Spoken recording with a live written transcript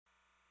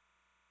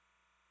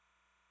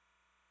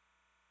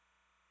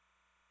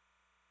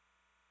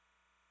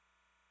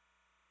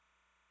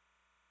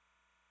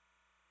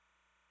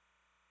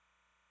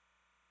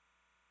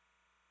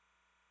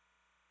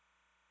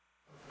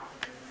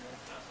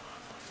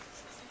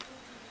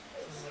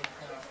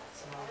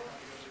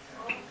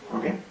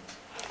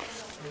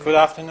Good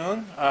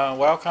afternoon.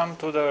 Welcome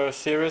to the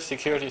CERIAS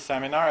Security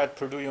Seminar at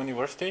Purdue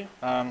University.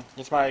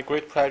 It's my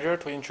great pleasure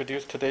to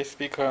introduce today's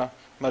speaker,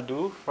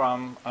 Madhu,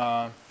 from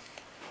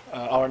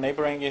our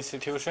neighboring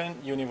institution,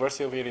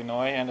 University of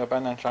Illinois and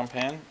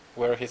Urbana-Champaign,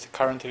 where he's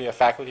currently a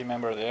faculty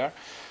member there.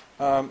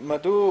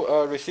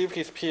 Madhu received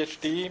his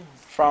PhD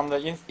from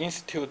the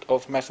Institute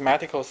of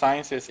Mathematical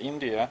Sciences,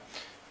 India,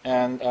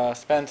 and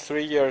spent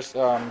 3 years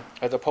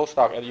as a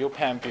postdoc at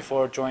UPenn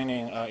before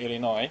joining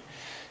Illinois.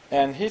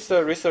 And his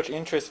research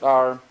interests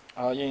are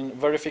in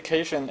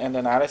verification and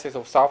analysis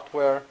of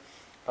software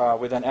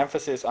with an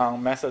emphasis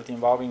on methods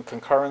involving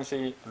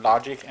concurrency,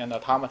 logic, and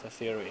automata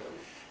theory.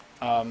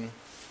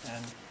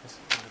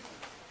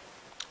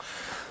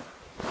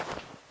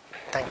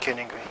 Thank you,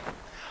 Ningri.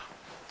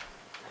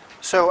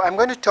 So I'm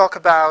going to talk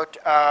about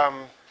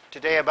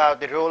today about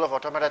the role of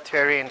automata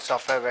theory in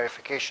software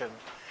verification.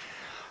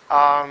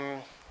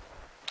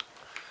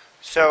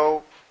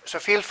 So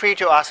feel free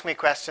to ask me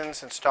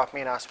questions and stop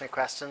me and ask me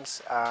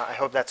questions. I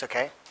hope that's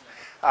okay.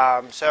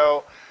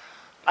 So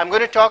I'm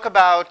going to talk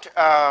about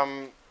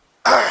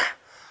how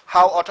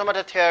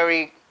automata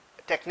theory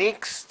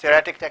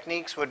theoretic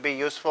techniques would be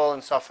useful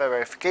in software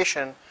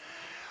verification.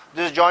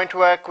 This is joint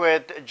work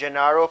with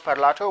Gennaro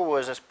Parlato, who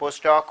is a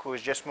postdoc who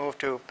has just moved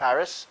to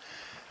Paris,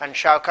 and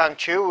Xiaokang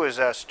Chu, who is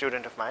a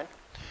student of mine.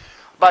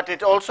 But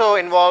it also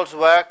involves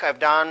work I've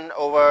done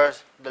over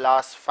the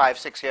last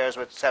 5-6 years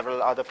with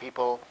several other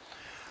people.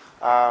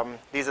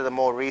 These are the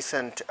more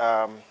recent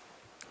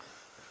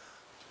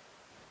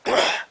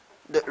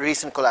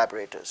recent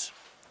collaborators.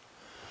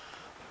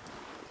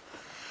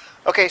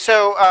 Okay,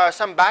 so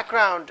some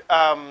background.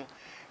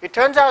 It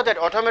turns out that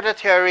automata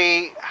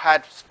theory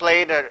has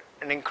played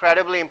an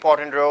incredibly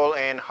important role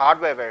in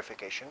hardware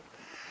verification.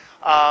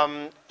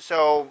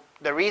 So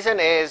the reason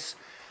is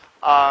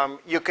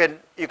you can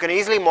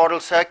easily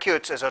model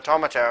circuits as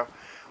automata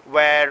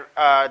where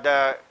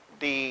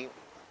the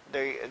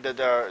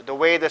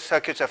way the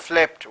circuits are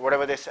flipped,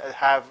 whatever they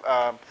have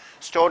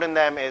stored in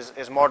them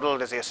is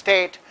modeled as a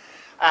state,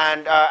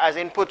 and as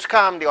inputs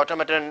come, the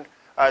automaton,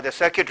 the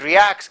circuit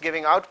reacts,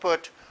 giving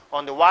output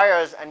on the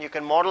wires, and you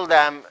can model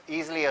them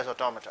easily as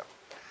automata.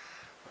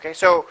 Okay,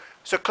 so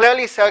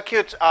clearly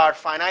circuits are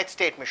finite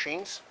state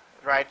machines,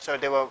 right? So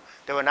they will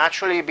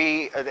naturally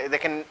be they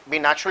can be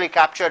naturally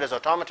captured as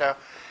automata,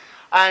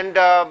 and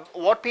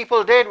what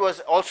people did was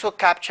also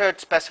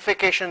captured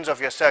specifications of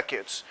your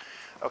circuits.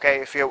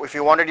 Okay, if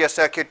you wanted your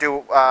circuit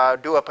to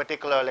do a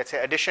particular, let's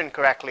say, addition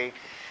correctly,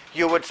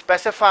 you would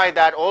specify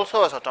that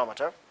also as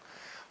automata,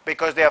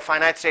 because they are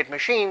finite state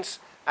machines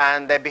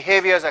and their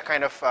behaviors are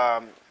kind of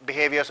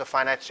behaviors of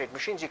finite state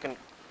machines.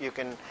 You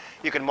can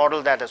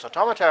model that as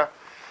automata.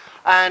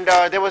 And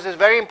there was this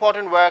very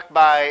important work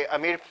by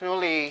Amir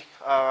Pnuli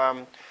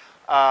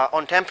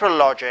on temporal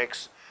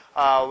logics,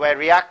 where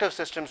reactive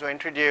systems were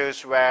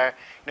introduced, where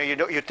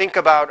you think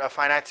about a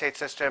finite state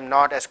system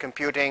not as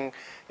computing,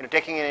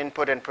 taking an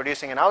input and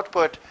producing an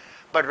output,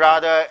 but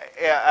rather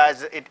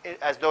as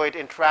though it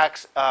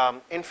interacts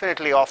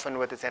infinitely often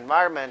with its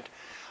environment.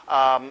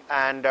 The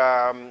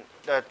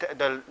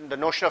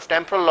notion of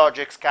temporal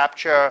logics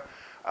capture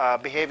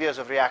behaviors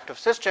of reactive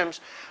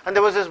systems. And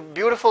there was this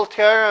beautiful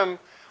theorem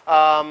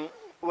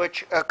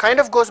which kind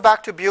of goes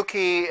back to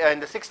Buki in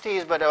the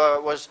 60s, but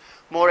was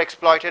more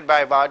exploited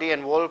by Vadi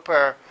and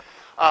Wolper,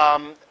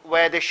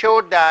 where they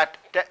showed that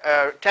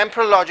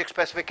temporal logic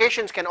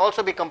specifications can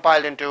also be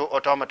compiled into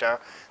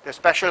automata. There's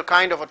special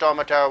kind of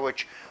automata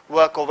which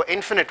work over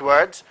infinite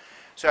words.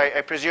 So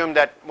I presume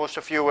that most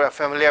of you are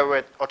familiar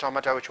with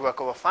automata which work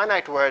over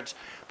finite words,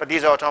 but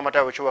these are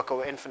automata which work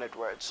over infinite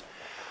words.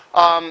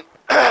 And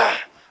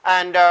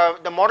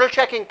the model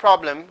checking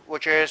problem,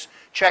 which is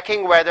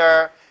checking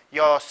whether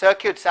your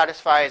circuit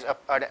satisfies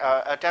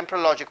a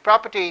temporal logic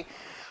property,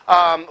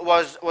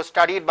 was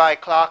studied by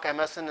Clark,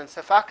 Emerson, and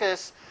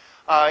Sefakis.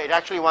 It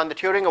actually won the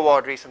Turing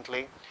Award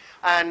recently.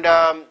 And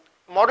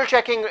model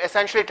checking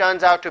essentially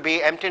turns out to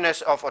be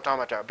emptiness of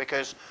automata,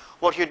 because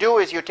what you do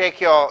is you take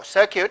your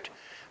circuit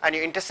and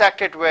you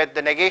intersect it with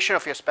the negation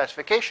of your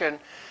specification,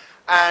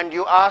 and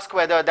you ask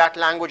whether that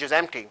language is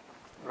empty,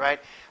 right?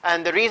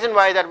 And the reason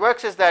why that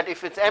works is that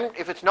if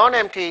it's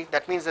non-empty,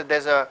 that means that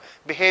there's a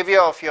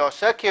behavior of your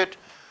circuit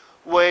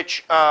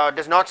which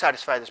does not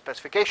satisfy the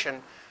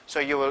specification. So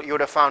you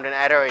would have found an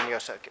error in your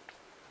circuit.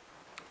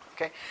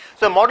 Okay,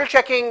 so model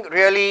checking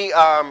really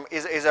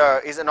is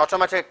an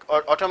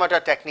automata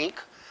technique,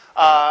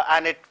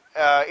 and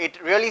it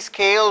really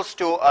scales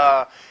to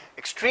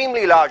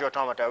extremely large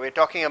automata. We're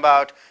talking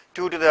about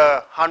 2 to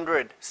the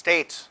 100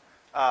 states.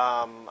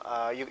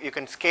 You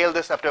can scale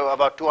this up to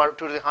about 2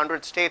 to the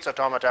 100 states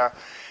automata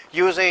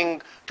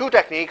using 2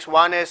 techniques.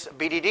 One is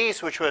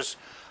BDDs, which was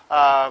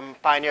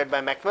pioneered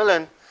by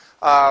Macmillan,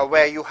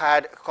 where you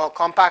had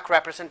compact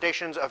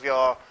representations of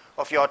your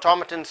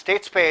automaton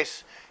state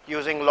space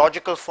using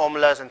logical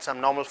formulas and some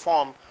normal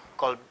form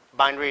called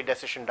binary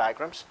decision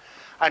diagrams.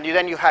 And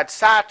then you had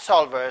SAT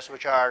solvers,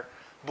 which are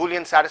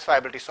Boolean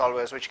satisfiability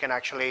solvers, which can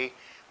actually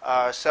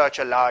search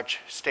a large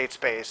state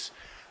space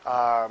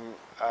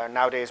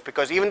nowadays,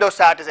 because even though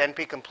SAT is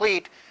NP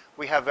complete,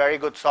 we have very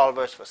good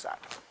solvers for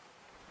SAT.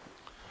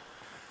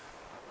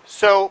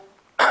 So,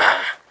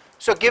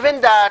 so given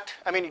that,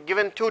 I mean,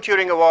 given 2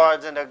 Turing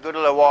Awards and a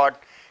Gödel Award,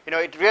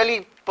 it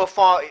really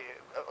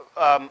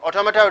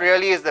automata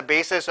really is the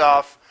basis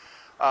of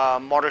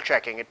model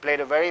checking. It played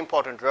a very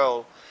important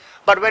role.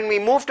 But when we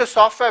move to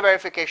software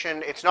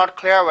verification, it's not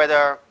clear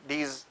whether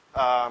these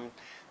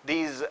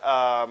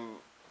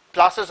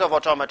pluses of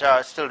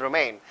automata still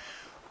remain.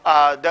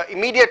 The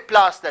immediate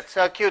plus that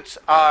circuits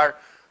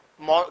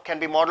can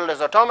be modeled as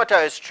automata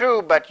is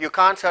true, but you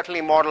can't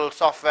certainly model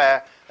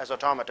software as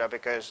automata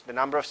because the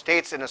number of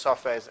states in a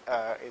software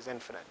is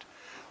infinite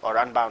or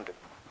unbounded.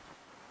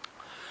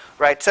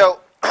 Right.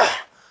 So,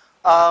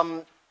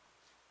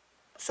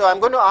 so I'm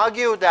going to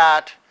argue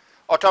that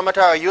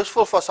automata are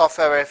useful for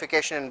software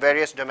verification in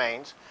various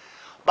domains.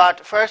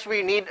 But first,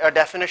 we need a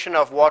definition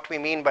of what we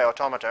mean by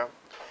automata.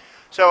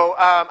 So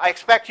I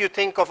expect you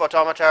think of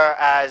automata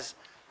as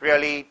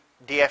really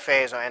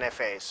DFAs or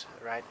NFAs,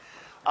 right?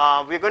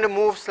 We're going to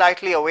move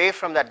slightly away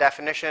from that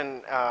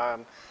definition,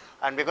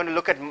 and we're going to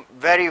look at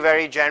very,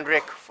 very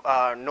generic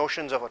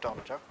notions of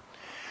automata.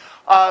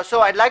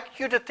 So I'd like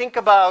you to think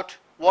about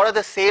what are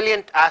the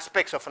salient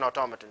aspects of an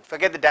automaton.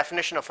 Forget the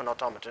definition of an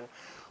automaton.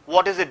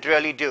 What does it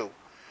really do?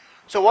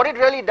 So what it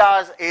really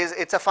does is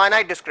it's a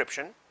finite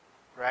description,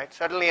 right?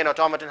 Certainly an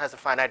automaton has a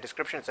finite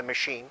description. It's a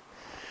machine,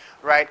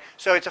 right?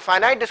 So it's a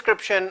finite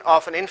description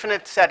of an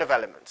infinite set of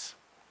elements.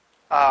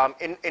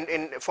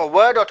 For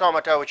word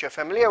automata, which you're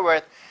familiar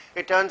with,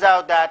 it turns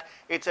out that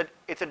it's a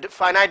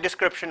finite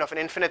description of an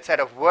infinite set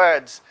of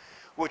words,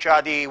 which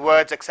are the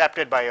words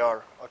accepted by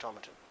your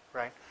automaton,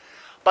 right?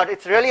 But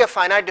it's really a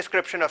finite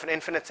description of an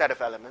infinite set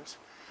of elements.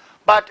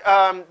 But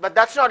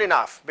that's not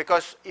enough,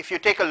 because if you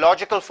take a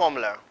logical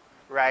formula,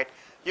 right,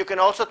 you can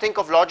also think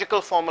of logical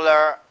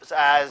formulas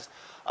as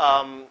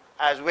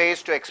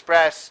ways to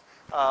express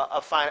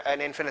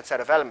an infinite set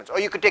of elements. Or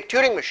you could take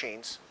Turing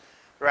machines,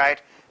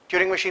 right?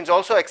 Turing machines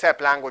also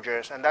accept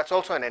languages, and that's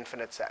also an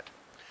infinite set,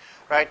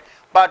 right?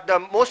 But the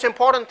most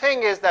important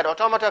thing is that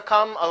automata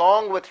come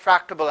along with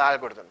tractable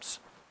algorithms,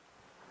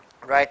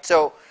 right?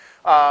 So,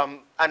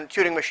 and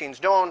Turing machines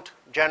don't,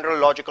 general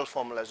logical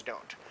formulas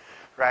don't,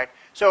 right?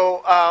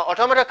 So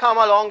automata come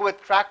along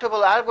with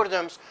tractable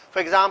algorithms. For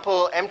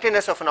example,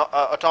 emptiness of an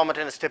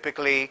automaton is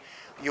typically,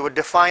 you would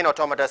define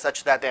automata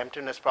such that the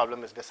emptiness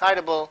problem is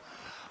decidable.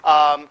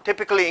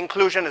 Typically,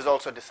 inclusion is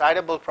also a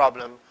decidable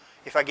problem.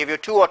 If I give you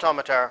 2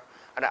 automata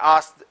and I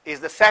ask, is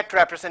the set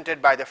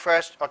represented by the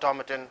first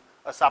automaton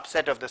a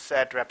subset of the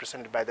set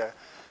represented by the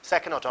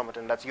second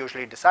automaton? That's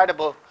usually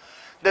decidable.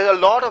 There are a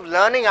lot of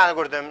learning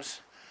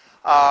algorithms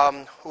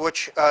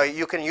which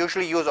you can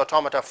usually use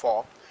automata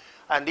for.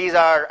 And these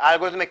are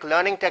algorithmic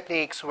learning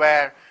techniques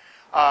where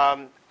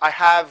I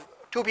have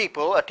 2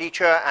 people, a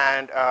teacher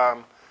and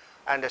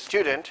a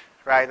student,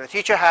 right? The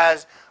teacher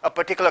has a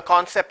particular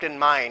concept in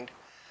mind,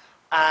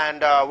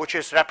 and which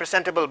is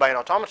representable by an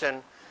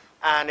automaton.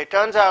 And it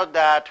turns out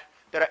that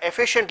there are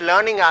efficient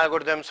learning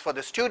algorithms for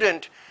the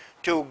student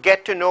to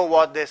get to know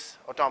what this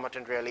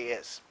automaton really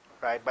is,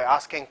 right, by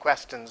asking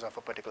questions of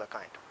a particular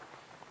kind,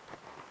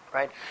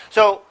 right?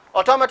 So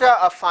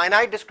automata are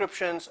finite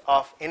descriptions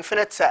of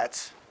infinite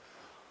sets,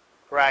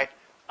 right,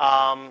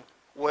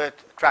 with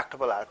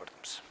tractable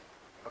algorithms,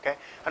 okay?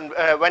 And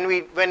when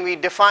we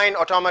define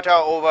automata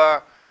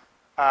over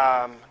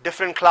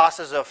different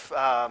classes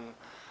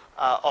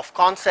of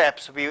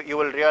concepts, you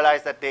will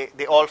realize that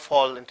they all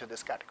fall into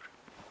this category.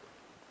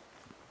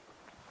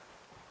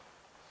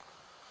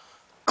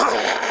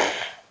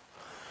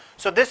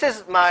 So this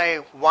is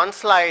my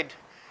 1-slide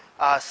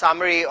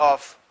summary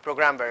of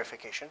program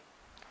verification.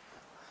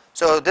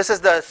 So this is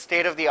the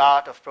state of the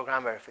art of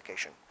program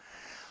verification.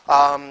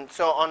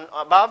 So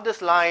above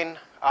this line,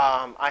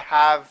 I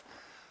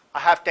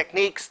have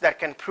techniques that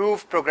can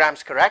prove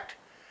programs correct.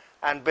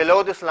 And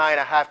below this line,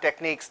 I have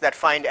techniques that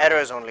find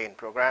errors only in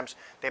programs.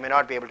 They may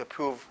not be able to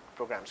prove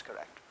programs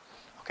correct.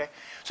 Okay.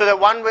 So the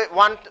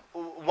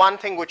one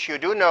thing which you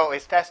do know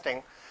is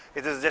testing.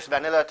 This is just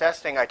vanilla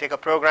testing. I take a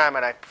program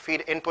and I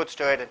feed inputs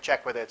to it and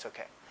check whether it's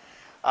okay.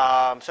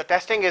 So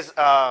testing is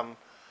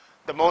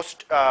the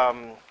most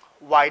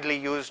widely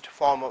used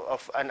form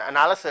of an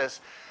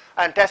analysis.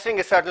 And testing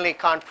is certainly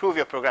can't prove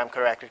your program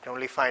correct. It can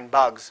only find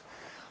bugs.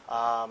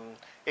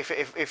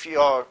 If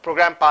your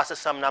program passes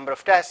some number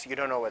of tests, you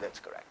don't know whether it's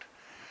correct.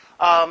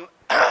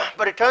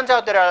 But it turns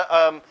out there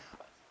are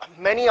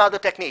many other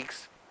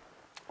techniques.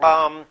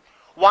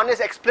 One is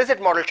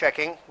explicit model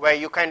checking, where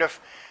you kind of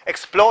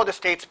explore the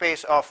state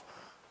space of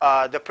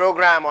the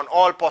program on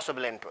all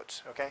possible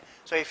inputs. Okay?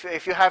 So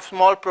if you have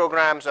small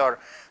programs or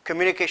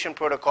communication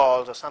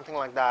protocols or something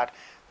like that,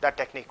 that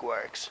technique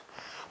works.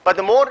 But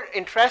the more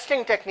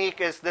interesting technique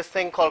is this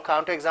thing called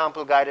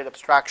counterexample guided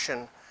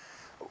abstraction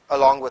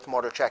along with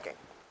model checking.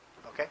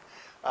 Okay?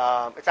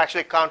 It's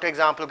actually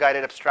counterexample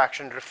guided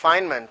abstraction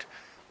refinement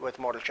with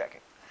model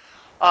checking.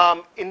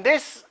 In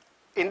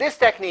this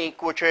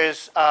technique, which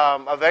is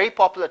a very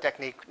popular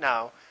technique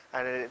now,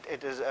 and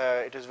it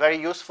is very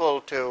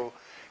useful to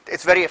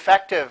it's very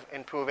effective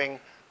in proving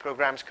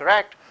programs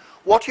correct.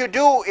 What you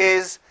do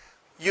is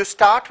you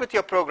start with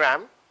your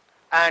program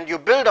and you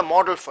build a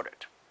model for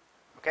it.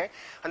 Okay?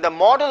 And the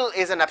model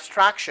is an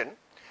abstraction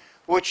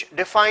which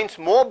defines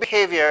more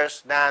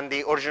behaviors than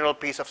the original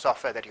piece of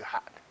software that you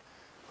had.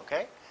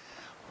 Okay?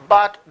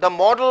 But the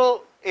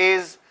model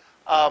is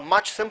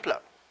much simpler.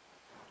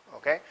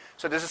 Okay?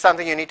 So this is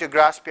something you need to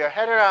grasp your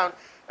head around.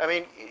 I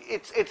mean,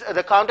 it's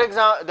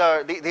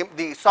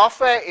the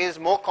software is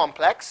more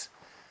complex,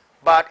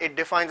 but it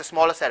defines a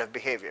smaller set of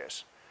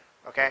behaviors.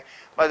 Okay?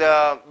 But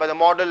the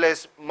model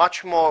is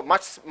much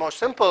more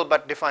simple,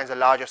 but defines a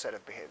larger set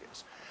of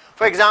behaviors.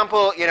 For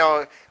example,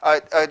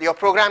 your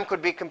program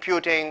could be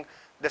computing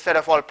the set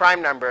of all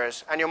prime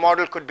numbers, and your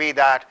model could be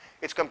that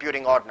it's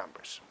computing odd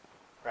numbers,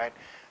 right?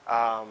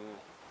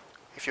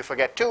 If you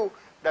forget 2,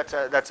 that's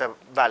a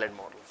valid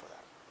model for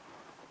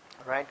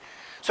that, right?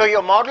 So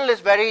your model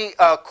is very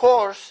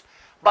coarse,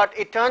 but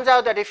it turns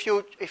out that if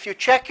you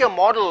check your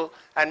model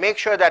and make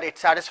sure that it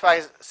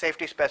satisfies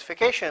safety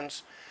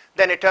specifications,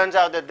 then it turns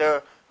out that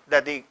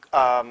the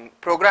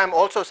program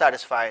also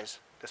satisfies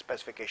the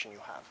specification you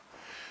have.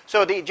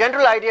 So the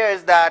general idea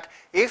is that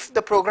if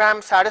the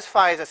program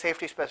satisfies a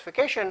safety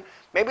specification,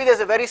 maybe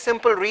there's a very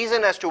simple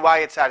reason as to why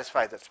it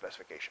satisfies that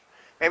specification.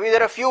 Maybe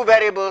there are a few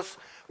variables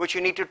which you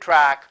need to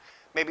track,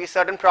 maybe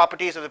certain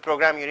properties of the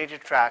program you need to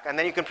track, and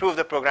then you can prove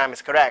the program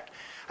is correct.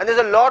 And there's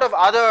a lot of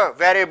other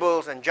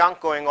variables and junk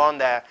going on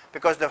there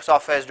because the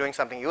software is doing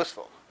something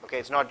useful. Okay,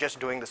 it's not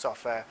just doing the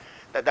software,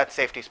 that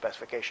safety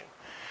specification.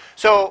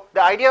 So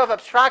the idea of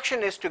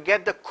abstraction is to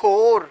get the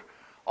core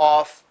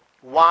of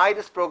why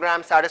this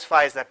program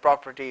satisfies that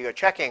property you're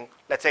checking.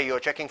 Let's say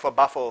you're checking for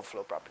buffer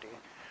overflow property,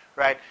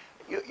 right?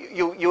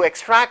 You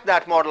extract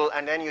that model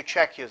and then you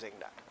check using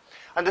that.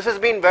 And this has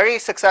been very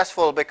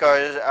successful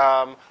because,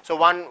 so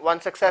one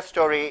success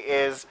story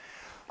is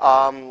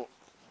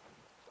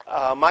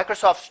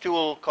Microsoft's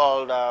tool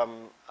called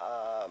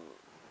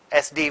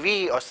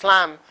SDV or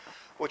SLAM,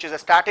 which is a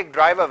static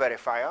driver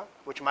verifier,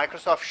 which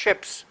Microsoft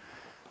ships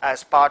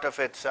as part of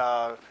its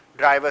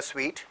driver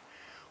suite,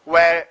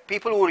 where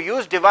people who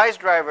use device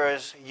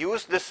drivers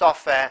use this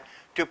software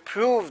to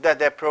prove that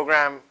their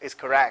program is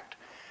correct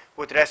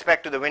with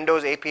respect to the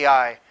Windows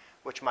API,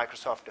 which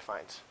Microsoft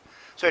defines.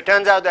 So it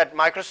turns out that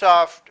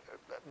Microsoft,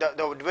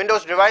 the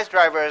Windows device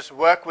drivers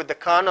work with the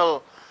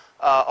kernel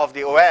of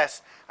the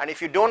OS, and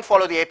if you don't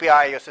follow the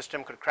API, your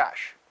system could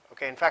crash.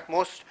 Okay? In fact,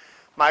 most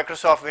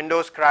Microsoft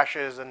Windows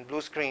crashes and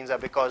blue screens are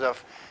because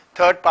of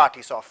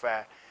third-party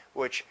software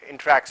which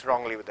interacts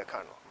wrongly with the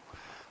kernel.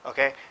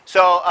 Okay,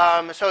 so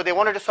they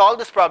wanted to solve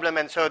this problem,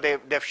 and so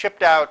they've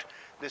shipped out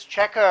this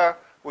checker,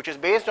 which is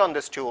based on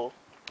this tool,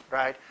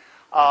 right?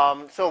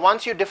 So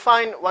once you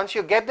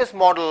get this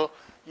model,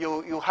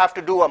 you have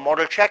to do a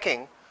model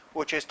checking,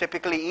 which is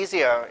typically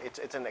easier.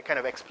 It's a kind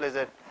of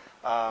explicit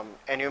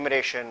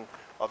enumeration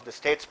of the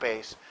state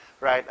space,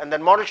 right? And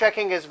then model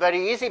checking is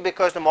very easy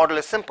because the model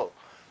is simple,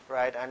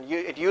 right? And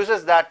it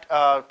uses that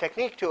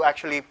technique to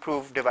actually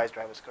prove device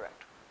drivers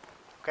correct.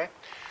 Okay.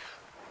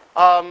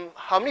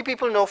 How many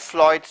people know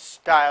Floyd's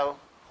style,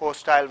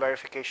 host style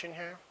verification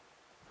here?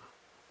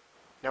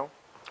 No?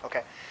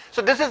 Okay.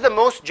 So this is the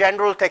most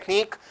general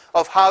technique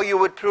of how you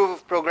would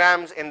prove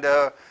programs in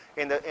the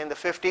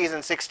 50s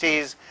and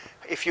 60s.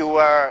 If you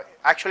were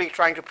actually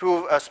trying to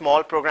prove a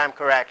small program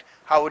correct,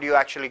 how would you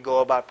actually go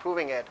about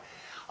proving it?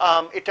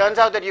 It turns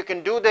out that you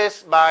can do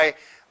this by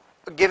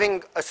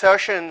giving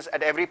assertions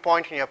at every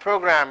point in your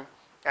program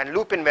and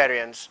loop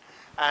invariants,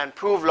 and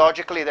prove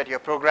logically that your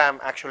program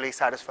actually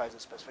satisfies the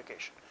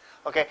specification.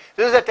 Okay,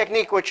 this is a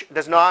technique which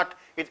does not.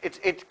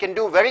 It can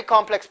do very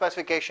complex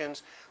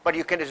specifications, but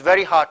it's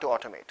very hard to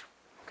automate.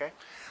 Okay,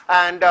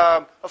 and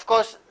of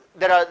course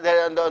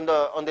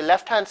on the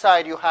left-hand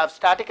side you have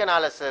static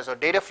analysis or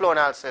data flow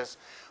analysis,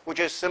 which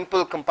is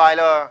simple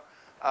compiler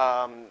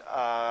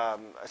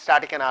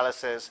static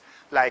analysis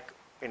like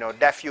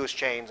def use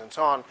chains and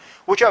so on,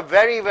 which are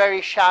very,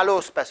 very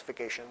shallow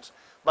specifications,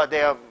 but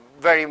they are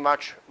very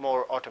much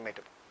more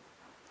automatable.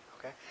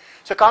 Okay?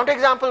 So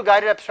counterexample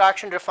guided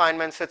abstraction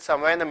refinement sits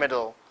somewhere in the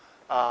middle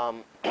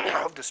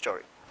of the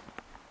story.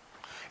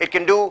 It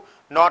can do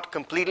not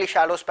completely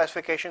shallow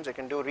specifications, it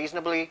can do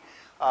reasonably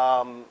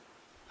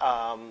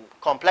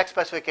complex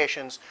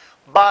specifications,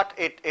 but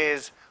it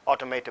is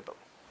automatable.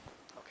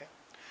 Okay?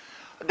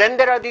 Then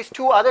there are these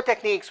two other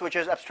techniques, which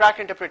is abstract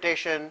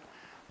interpretation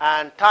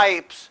and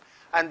types,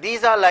 and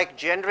these are like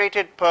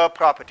generated per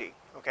property.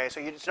 Okay,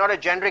 so it's not a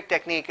generic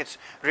technique. It's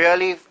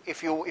really,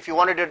 if you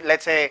wanted to,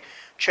 let's say,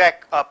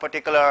 check a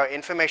particular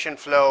information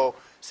flow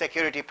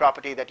security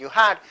property that you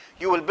had,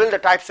 you will build a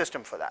type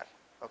system for that.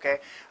 Okay,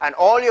 and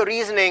all your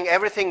reasoning,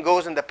 everything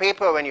goes in the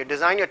paper when you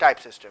design your type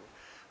system,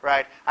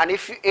 right? And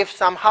if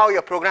somehow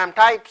your program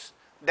types,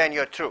 then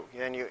you're through.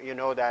 Then you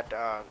know that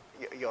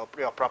your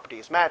property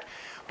is met.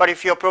 But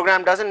if your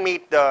program doesn't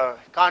meet the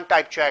can't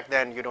type check,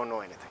 then you don't know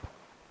anything.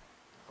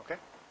 Okay.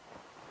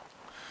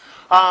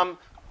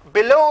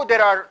 Below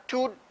there are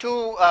two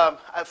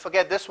I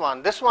forget this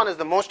one. This one is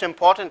the most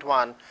important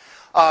one.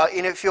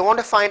 If you want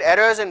to find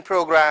errors in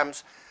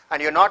programs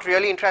and you're not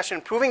really interested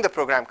in proving the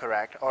program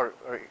correct, or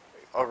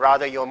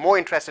rather you're more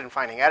interested in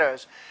finding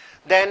errors,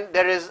 then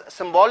there is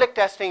symbolic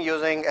testing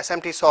using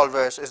SMT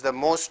solvers is the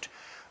most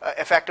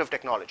effective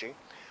technology.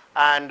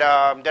 And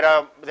there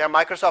are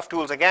Microsoft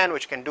tools again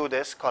which can do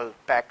this, called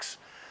PEX,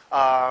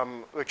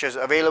 which is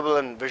available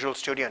in Visual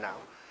Studio now,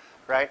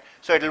 right?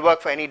 So it'll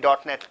work for any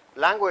 .NET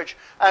language.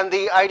 And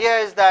the idea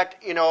is that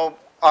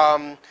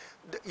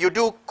you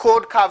do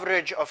code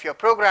coverage of your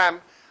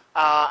program,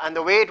 and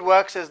the way it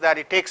works is that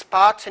it takes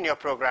paths in your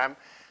program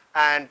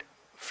and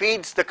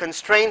feeds the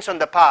constraints on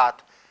the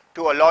path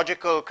to a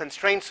logical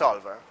constraint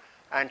solver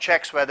and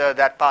checks whether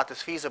that path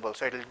is feasible.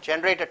 So it will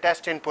generate a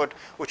test input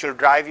which will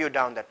drive you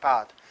down that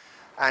path.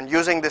 And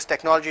using this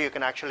technology, you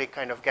can actually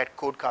kind of get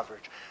code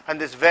coverage. And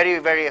this is very,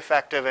 very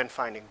effective in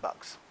finding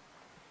bugs.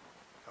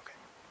 Okay.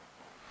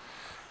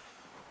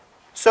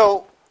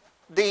 So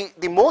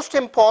the most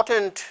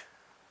important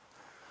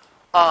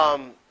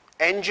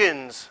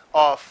engines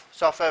of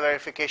software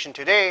verification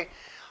today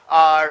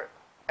are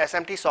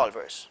SMT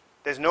solvers.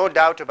 There's no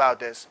doubt about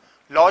this.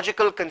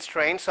 Logical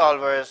constraint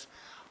solvers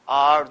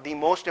are the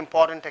most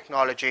important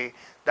technology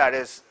that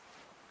is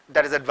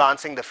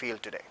advancing the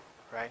field today,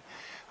 right?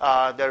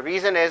 The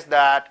reason is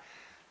that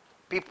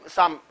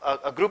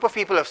a group of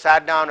people have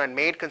sat down and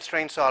made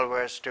constraint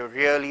solvers to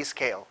really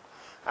scale.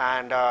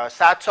 And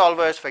SAT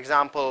solvers, for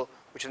example,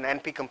 which is an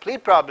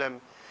NP-complete problem,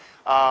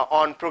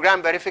 on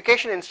program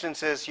verification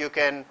instances, you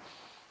can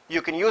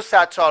use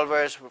SAT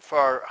solvers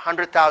for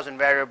 100,000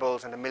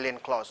 variables and 1 million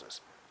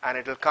clauses, and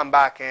it will come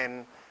back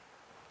in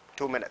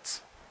 2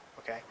 minutes.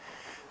 Okay,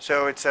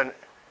 so it's an.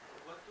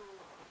 What do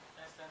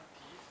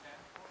SMT stand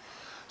for?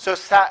 So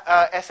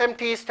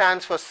SMT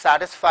stands for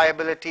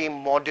Satisfiability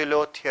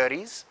Modulo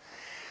Theories,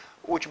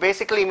 which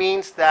basically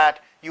means that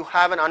you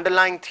have an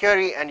underlying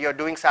theory and you're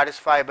doing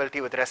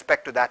satisfiability with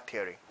respect to that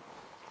theory.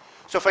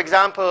 So, for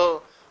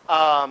example,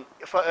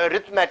 for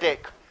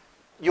arithmetic,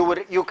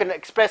 you can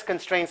express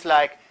constraints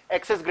like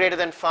x is greater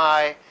than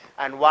phi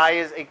and y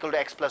is equal to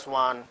x plus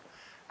 1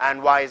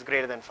 and y is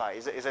greater than phi.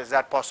 Is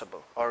that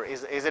possible? Or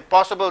is it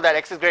possible that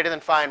x is greater than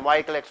phi and y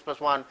equal to x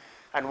plus 1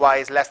 and y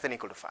is less than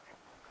equal to phi?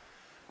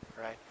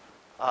 Right?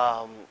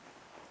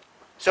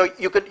 So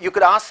you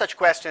could ask such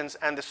questions,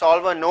 and the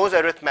solver knows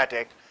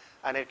arithmetic,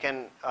 and it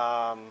can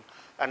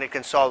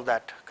solve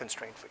that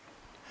constraint for you.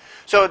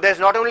 So there's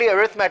not only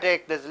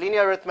arithmetic, there's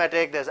linear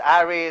arithmetic, there's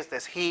arrays,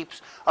 there's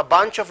heaps, a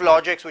bunch of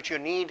logics which you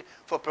need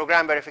for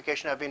program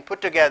verification have been put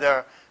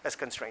together as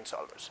constraint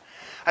solvers.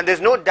 And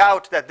there's no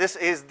doubt that this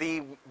is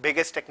the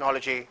biggest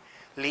technology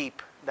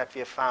leap that we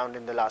have found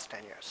in the last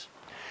 10 years.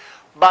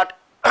 But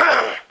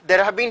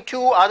there have been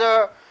two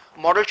other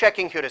model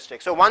checking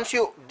heuristics. So once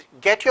you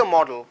get your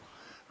model,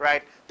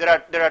 right,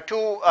 there are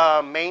two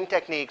main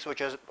techniques, which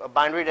is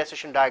binary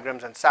decision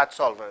diagrams and SAT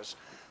solvers,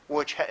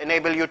 which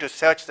enable you to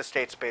search the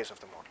state space of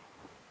the model.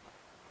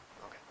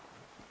 Okay.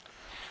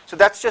 So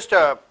that's just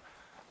a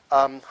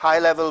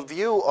high-level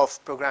view of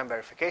program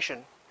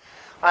verification.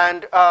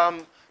 And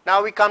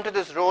now we come to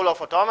this role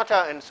of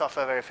automata in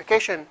software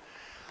verification.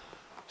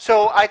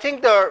 So I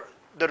think the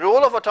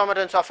role of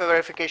automata in software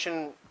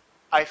verification,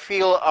 I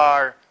feel,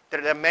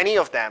 there are many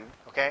of them.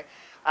 Okay,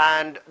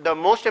 and the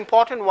most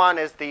important one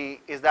is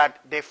that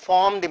they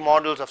form the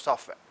models of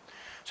software.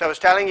 So I was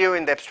telling you,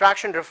 in the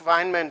abstraction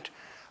refinement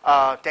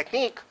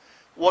technique,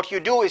 what you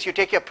do is you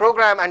take your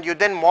program and you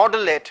then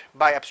model it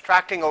by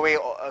abstracting away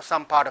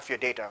some part of your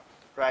data,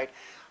 right?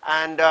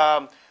 And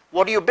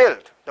what do you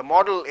build? The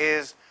model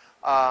is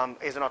an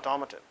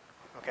automaton,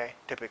 okay,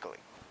 typically,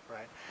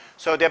 right?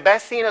 So they're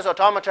best seen as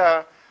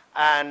automata,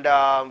 and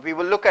we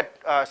will look at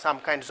some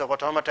kinds of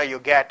automata you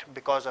get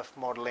because of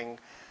modeling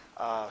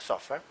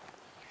software.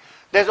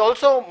 There's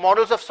also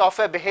models of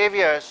software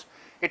behaviors.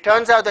 It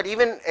turns out that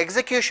even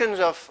executions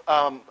of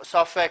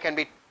software can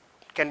be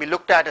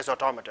looked at as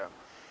automata.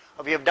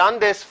 We have done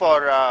this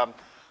for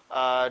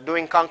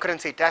doing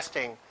concurrency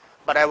testing,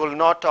 but I will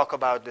not talk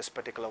about this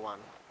particular one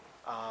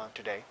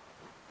today.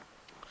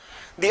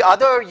 The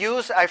other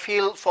use I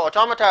feel for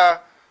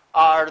automata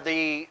are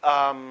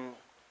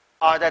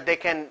that they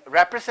can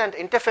represent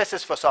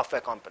interfaces for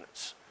software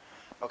components.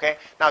 Okay?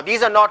 Now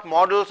these are not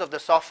models of the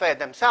software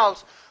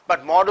themselves,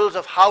 but models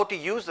of how to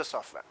use the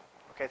software.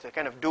 Okay? It's a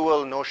kind of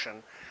dual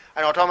notion.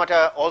 And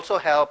automata also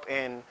help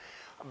in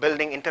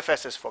building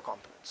interfaces for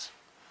components.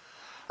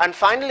 And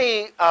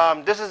finally,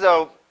 this is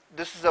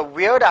a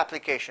weird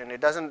application.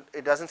 It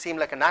doesn't seem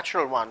like a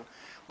natural one,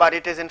 but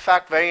it is in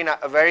fact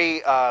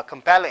very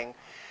compelling.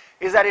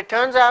 Is that it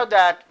turns out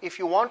that if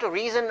you want to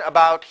reason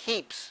about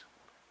heaps,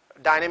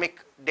 dynamic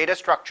data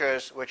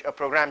structures which a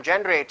program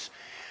generates,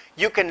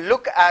 you can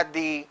look at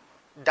the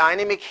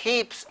dynamic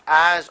heaps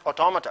as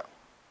automata,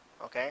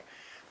 okay?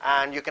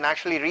 And you can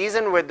actually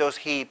reason with those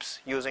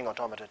heaps using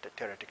automata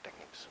theoretic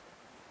techniques,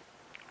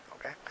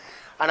 okay?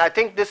 And I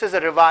think this is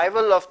a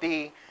revival of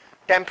the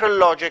temporal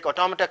logic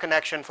automata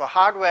connection for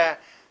hardware.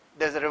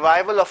 There's a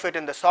revival of it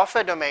in the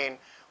software domain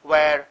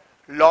where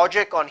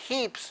logic on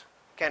heaps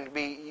can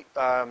be,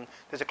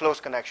 there's a close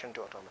connection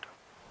to automata.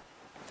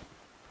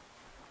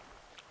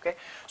 Okay,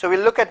 so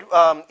we'll look at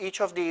each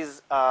of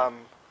these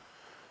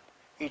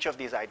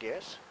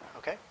ideas.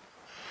 Okay,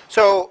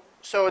 so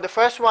the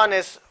first one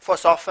is for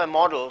software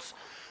models.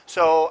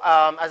 So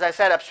as I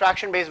said,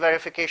 abstraction-based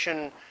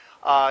verification.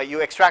 You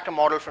extract a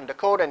model from the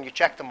code and you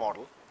check the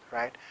model,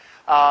 right?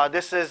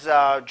 This is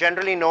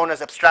generally known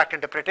as abstract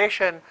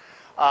interpretation,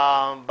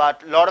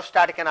 but a lot of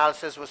static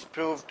analysis was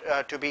proved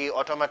to be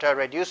automata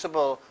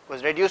reducible,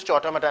 was reduced to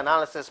automata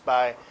analysis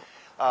by,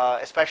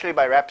 especially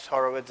by Reps,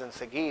 Horowitz, and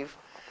Segev.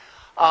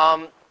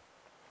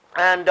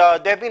 And there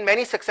have been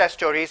many success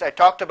stories. I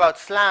talked about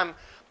SLAM,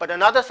 but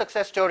another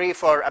success story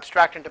for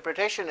abstract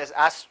interpretation is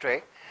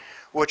Astray,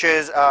 which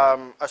is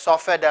a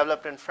software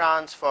developed in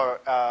France for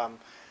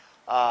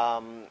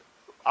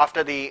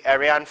after the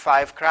Ariane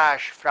 5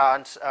 crash.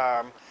 France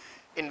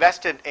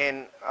invested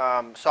in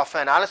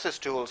software analysis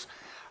tools,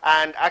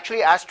 and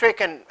actually Astray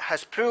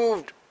has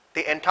proved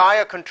the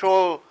entire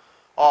control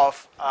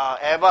of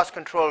Airbus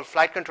control,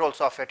 flight control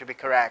software to be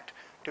correct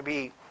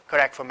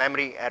for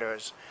memory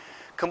errors,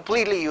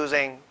 completely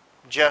using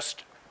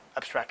just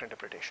abstract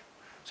interpretation.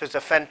 So it's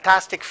a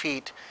fantastic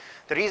feat.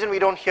 The reason we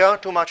don't hear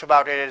too much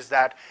about it is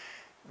that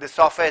the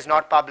software is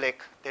not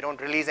public. They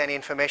don't release any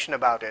information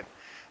about it,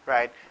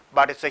 right?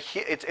 But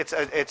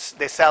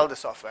they sell the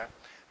software,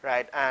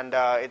 right? And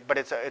but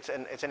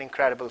it's an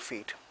incredible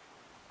feat.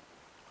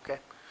 Okay.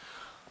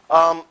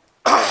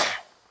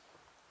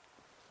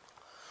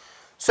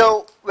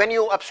 So when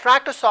you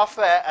abstract a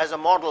software as a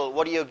model,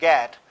 what do you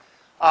get?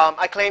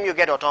 I claim you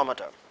get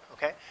automata.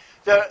 Okay.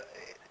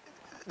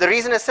 The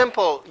reason is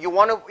simple. You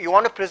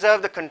want to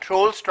preserve the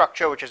control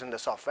structure which is in the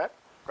software,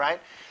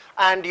 right?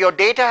 And your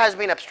data has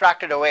been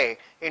abstracted away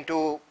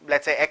into,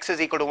 let's say, x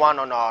is equal to 1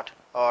 or not,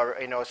 or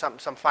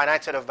some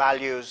finite set of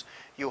values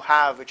you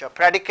have which are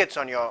predicates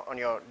on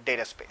your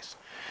data space.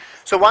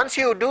 So once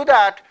you do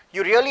that,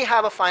 you really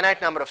have a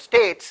finite number of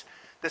states.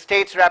 The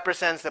states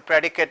represents the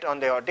predicate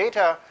on your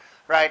data,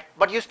 right?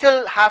 But you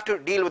still have to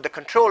deal with the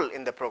control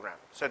in the program.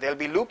 So there'll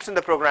be loops in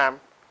the program,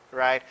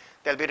 right?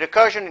 There'll be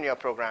recursion in your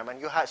program, and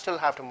you still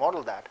have to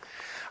model that.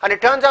 And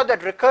it turns out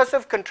that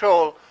recursive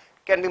control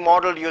can be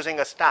modeled using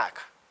a stack,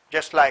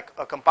 just like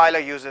a compiler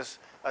uses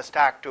a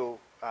stack to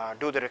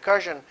do the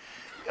recursion.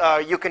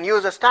 You can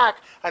use a stack,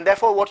 and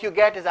therefore what you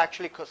get is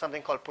actually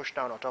something called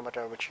push-down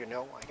automata, which you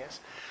know, I guess.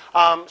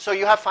 So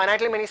you have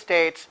finitely many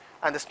states,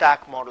 and the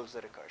stack models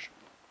the recursion.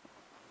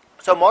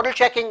 So model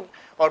checking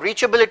or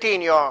reachability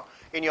in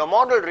your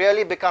model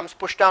really becomes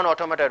push-down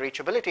automata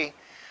reachability.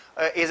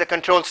 Is a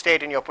control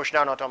state in your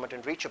push-down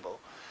automaton reachable.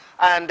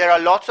 And there are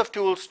lots of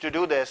tools to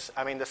do this.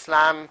 I mean, the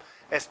SLAM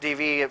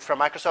SDV from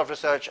Microsoft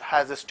Research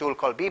has this tool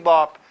called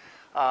Bebop.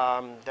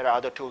 There are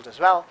other tools as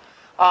well.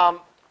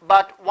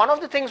 But one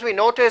of the things we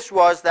noticed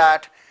was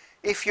that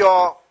if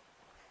your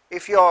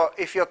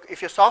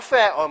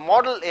software or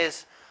model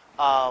is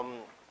a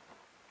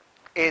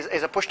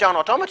push-down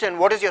automaton,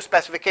 what is your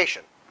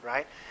specification,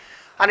 right?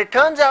 And it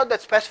turns out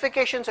that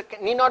specifications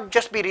need not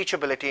just be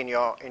reachability in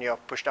your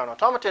push-down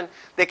automaton.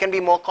 They can be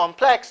more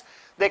complex.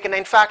 They can,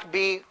 in fact,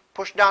 be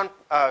push-down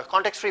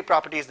context-free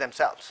properties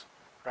themselves,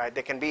 right?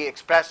 They can be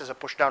expressed as a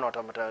push-down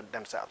automata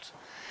themselves.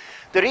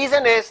 The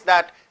reason is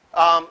that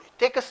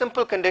take a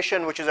simple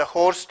condition, which is a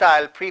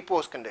horse-style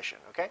pre-post condition.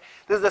 Okay,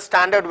 this is the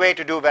standard way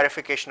to do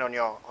verification on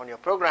your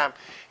program.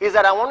 Is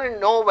that I want to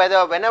know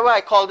whether whenever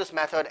I call this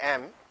method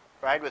m,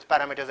 right, with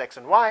parameters x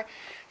and y,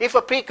 if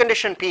a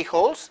precondition p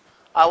holds,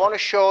 I want to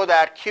show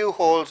that q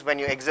holds when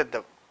you exit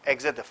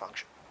the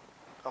function.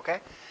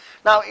 Okay.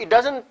 Now it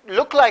doesn't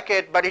look like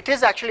it, but it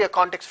is actually a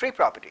context-free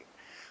property,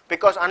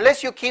 because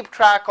unless you keep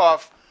track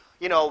of,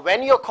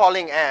 when you're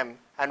calling m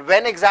and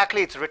when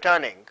exactly it's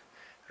returning,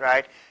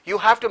 right, you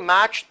have to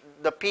match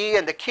the p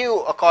and the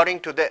q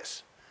according to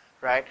this,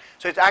 right?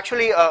 So it's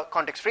actually a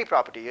context-free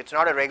property. It's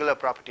not a regular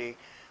property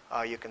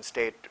you can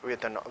state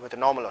with a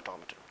normal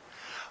automaton.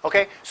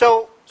 Okay.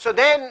 So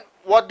then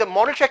what the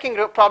model checking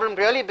problem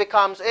really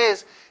becomes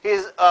is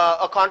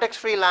a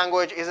context-free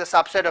language is a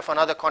subset of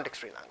another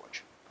context-free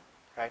language,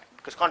 right?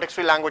 Because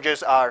context-free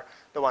languages are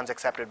the ones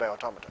accepted by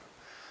automata,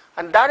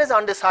 and that is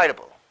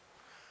undecidable.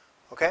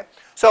 Okay,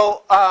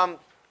 so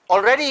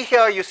already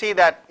here you see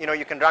that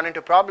you can run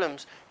into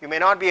problems. You may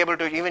not be able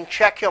to even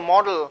check your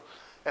model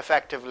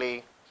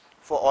effectively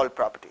for all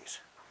properties.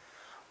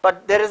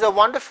 But there is a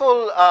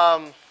wonderful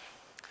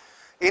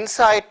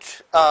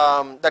insight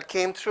that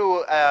came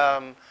through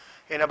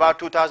in about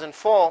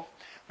 2004.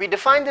 We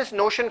defined this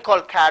notion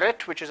called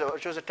caret, which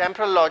was a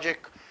temporal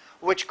logic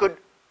which could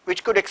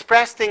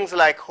express things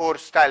like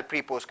horse-style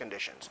pre-post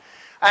conditions,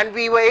 and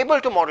we were able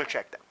to model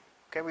check them.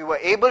 Okay, we were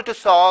able to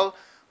solve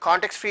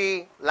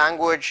context-free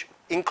language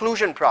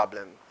inclusion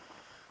problem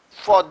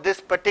for this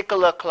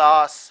particular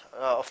class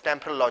of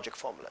temporal logic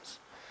formulas.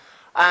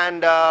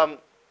 And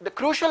the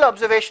crucial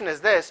observation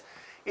is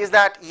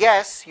that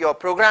yes, your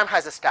program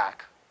has a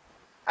stack,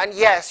 and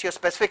yes, your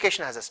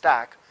specification has a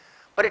stack,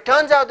 but it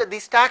turns out that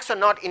these stacks are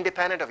not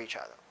independent of each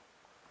other.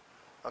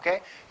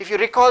 Okay, if you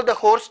recall the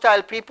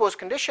horse-style pre-post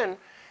condition,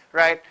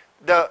 right,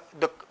 the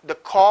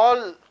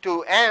call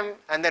to m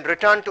and then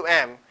return to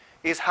m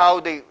is how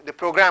the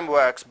program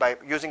works by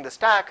using the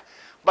stack.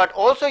 But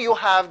also you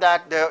have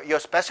that your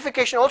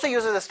specification also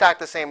uses the stack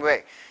the same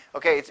way.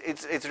 Okay,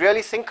 it's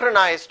really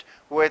synchronized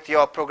with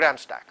your program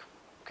stack.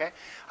 Okay,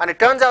 and it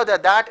turns out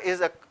that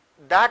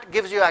that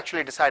gives you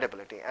actually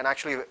decidability and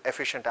actually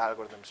efficient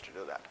algorithms to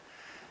do that.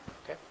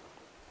 Okay,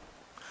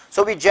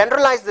 so we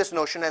generalized this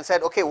notion and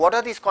said, okay, what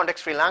are these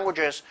context-free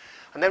languages?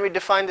 And then we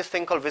defined this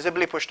thing called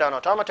visibly push-down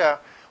automata,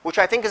 which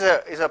I think is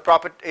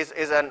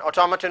an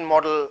automaton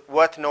model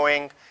worth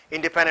knowing,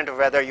 independent of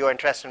whether you're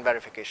interested in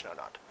verification or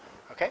not.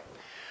 Okay,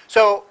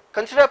 so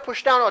consider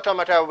push-down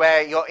automata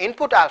where your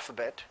input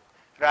alphabet,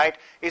 right,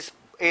 is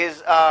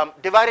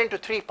divided into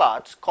three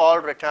parts: call,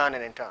 return,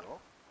 and internal.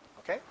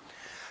 Okay,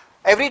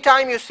 every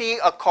time you see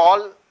a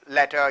call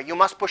letter, you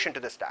must push into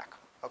the stack.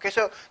 Okay,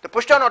 so the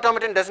push-down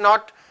automaton does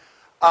not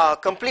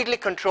completely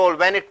control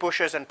when it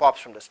pushes and pops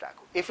from the stack.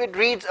 If it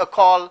reads a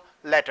call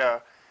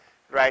letter,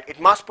 right, it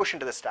must push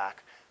into the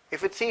stack.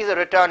 If it sees a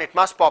return, it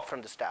must pop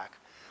from the stack.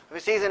 If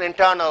it sees an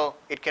internal,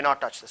 it cannot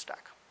touch the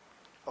stack.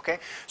 Okay,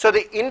 so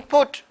the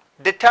input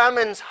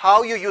determines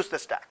how you use the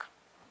stack.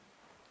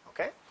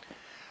 Okay,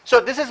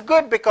 so this is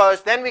good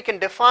because then we can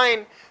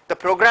define the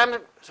program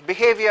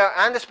behavior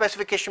and the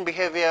specification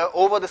behavior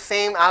over the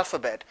same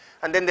alphabet,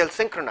 and then they'll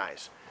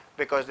synchronize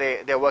because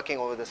they're working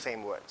over the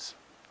same words.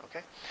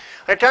 Okay,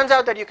 and it turns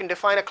out that you can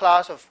define a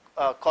class of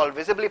called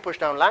visibly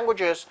push-down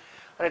languages,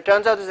 and it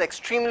turns out this is an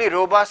extremely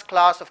robust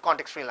class of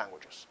context-free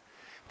languages.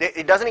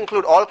 It doesn't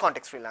include all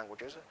context-free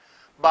languages,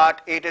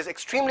 but it is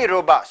extremely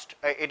robust.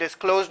 It is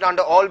closed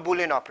under all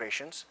Boolean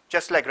operations,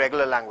 just like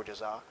regular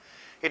languages are.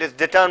 It is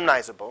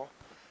determinizable.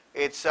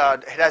 It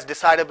has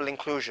decidable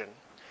inclusion,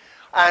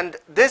 and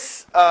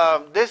this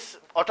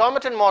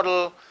automaton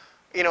model,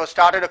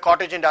 started a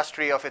cottage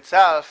industry of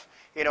itself.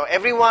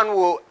 Everyone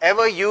who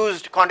ever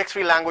used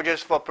context-free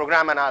languages for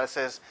program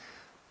analysis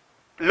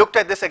looked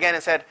at this again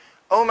and said,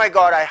 "Oh my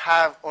God, I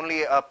have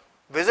only a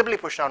visibly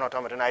push-down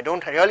automaton. I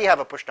don't really have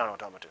a push-down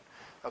automaton."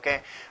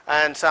 Okay,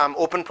 and some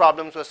open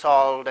problems were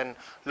solved, and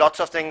lots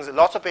of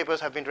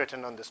papers have been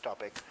written on this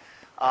topic,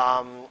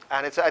 and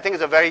I think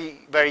it's a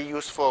very, very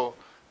useful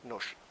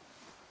notion.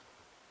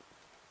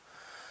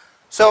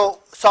 So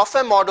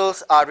software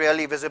models are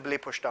really visibly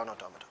push-down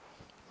automata.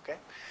 Okay,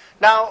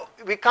 now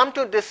we come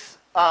to this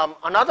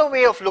another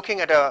way of looking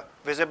at a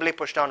visibly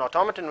push-down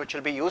automaton, which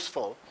will be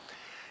useful,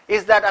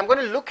 is that I'm going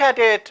to look at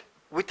it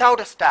without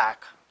a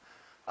stack.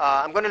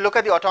 I'm going to look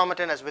at the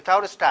automaton as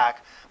without a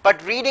stack,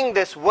 but reading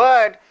this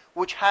word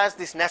which has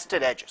these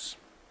nested edges.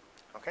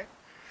 Okay,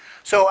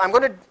 so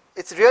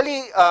it's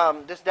really,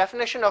 this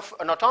definition of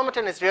an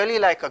automaton is really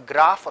like a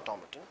graph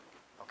automaton.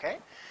 Okay,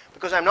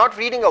 because I'm not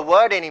reading a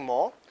word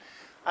anymore.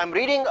 I'm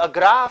reading a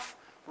graph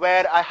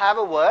where I have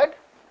a word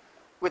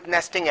with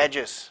nesting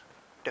edges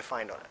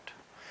defined on it.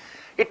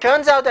 It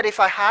turns out that if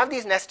I have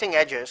these nesting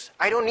edges,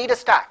 I don't need a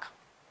stack.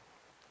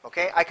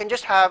 Okay, I can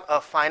just have a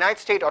finite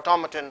state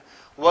automaton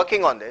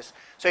working on this.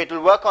 So it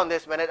will work on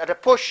this. When at a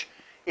push,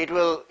 it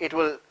will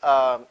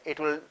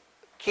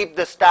keep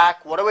the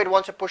stack, whatever it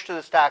wants to push to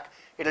the stack,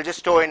 it will just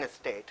store in its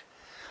state.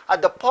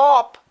 At the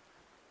pop,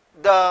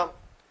 the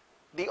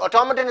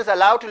automaton is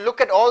allowed to look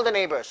at all the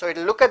neighbors. So it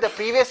will look at the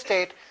previous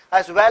state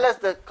as well as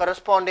the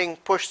corresponding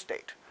push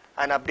state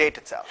and update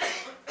itself.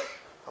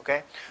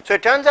 Okay, so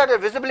it turns out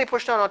that visibly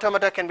push-down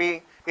automata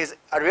is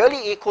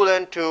really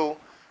equivalent to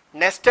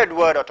nested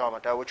word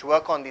automata, which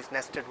work on these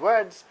nested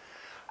words,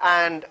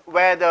 and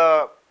where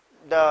the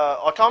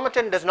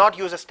automaton does not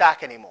use a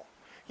stack anymore.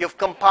 You've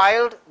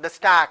compiled the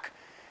stack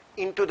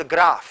into the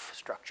graph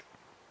structure,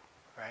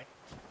 right?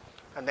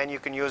 And then you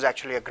can use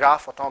actually a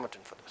graph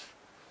automaton for this.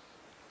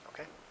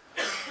 Okay.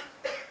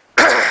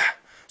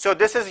 So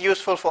this is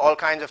useful for all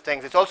kinds of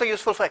things. It's also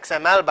useful for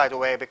XML, by the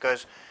way,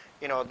 because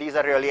these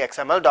are really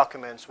XML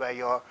documents where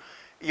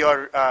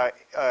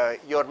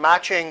you're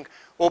matching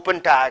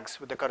open tags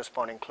with the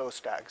corresponding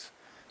closed tags.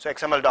 So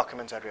XML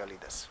documents are really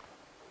this.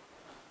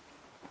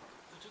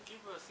 Could you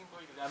give a simple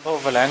example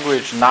of a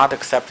language not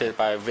accepted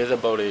by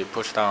visibly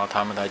push-down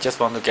automata? I just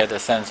want to get a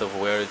sense of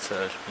where it's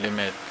a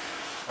limit.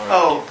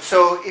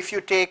 So if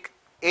you take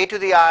A to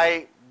the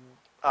I,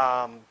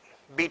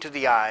 B to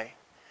the I,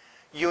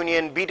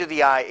 union B to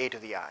the I, A to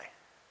the I,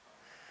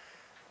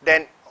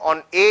 then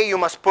on A you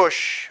must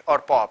push or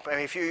pop. I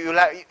mean, if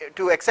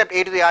to accept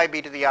A to the I,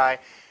 B to the I,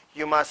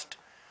 you must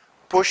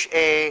push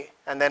A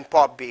and then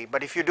pop B.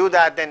 But if you do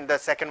that, then the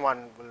second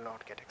one will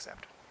not get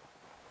accepted.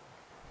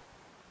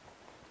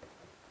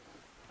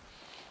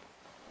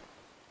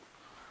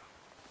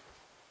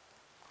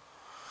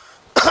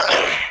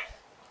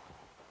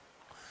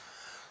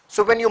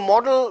 So when you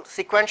model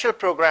sequential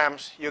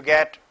programs, you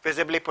get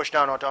visibly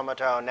push-down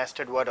automata or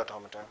nested word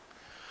automata.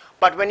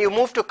 But when you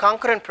move to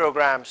concurrent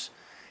programs,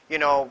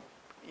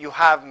 you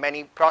have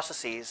many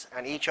processes,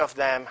 and each of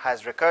them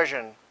has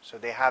recursion, so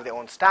they have their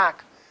own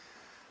stack,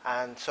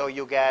 and so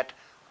you get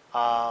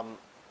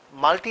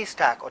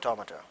multi-stack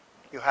automata.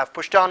 You have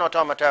push-down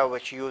automata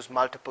which use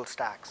multiple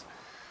stacks,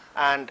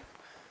 and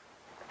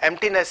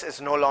emptiness is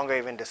no longer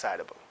even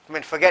decidable. I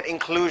mean, forget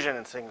inclusion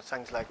and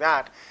things like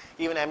that.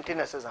 Even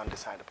emptiness is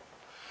undecidable.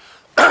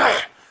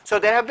 So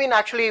there have been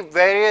actually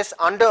various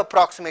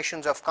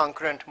under-approximations of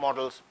concurrent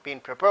models being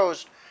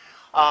proposed.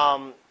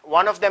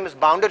 One of them is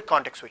bounded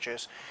context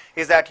switches,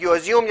 is that you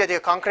assume that your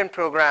concurrent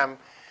program,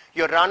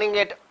 you're running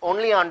it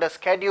only under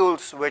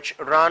schedules which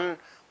run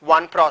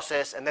one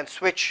process and then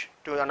switch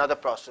to another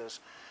process,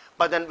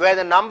 but then where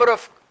the number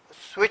of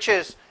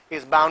switches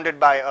is bounded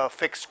by a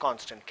fixed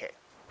constant k.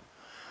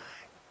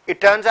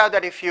 It turns out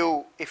that if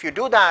you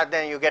do that,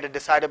 then you get a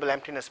decidable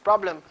emptiness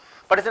problem,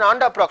 but it's an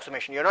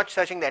under-approximation. You're not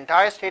searching the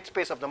entire state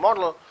space of the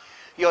model.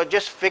 You're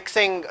just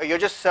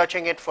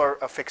searching it for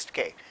a fixed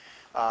k,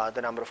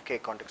 the number of k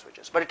context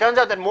switches. But it turns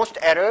out that most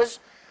errors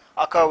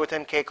occur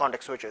within k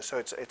context switches, so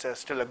it's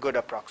still a good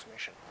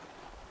approximation.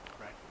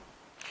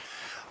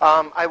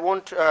 Right. I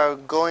won't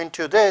go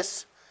into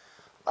this.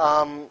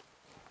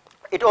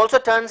 It also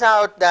turns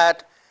out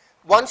that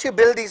once you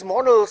build these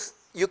models,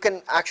 you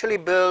can actually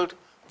build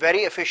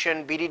very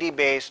efficient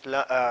BDD-based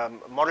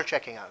model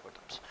checking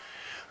algorithms,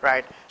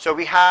 right? So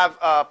we have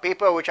a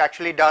paper which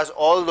actually does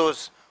all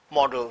those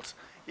models.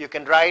 You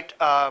can write.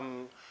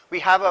 We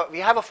have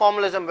a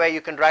formalism where you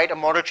can write a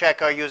model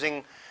checker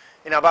using,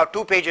 in about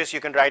 2 pages,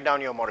 you can write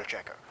down your model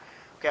checker.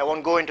 Okay, I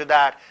won't go into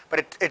that,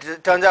 but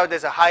it turns out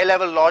there's a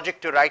high-level logic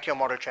to write your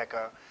model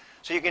checker.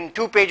 So you can, in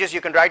 2 pages,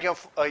 you can write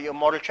your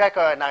model checker,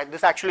 and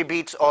this actually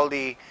beats all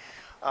the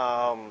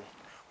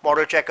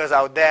model checkers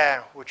out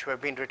there, which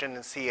have been written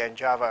in C and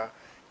Java.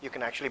 You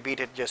can actually beat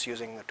it just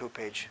using a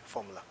 2-page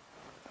formula.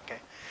 Okay,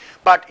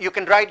 but you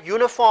can write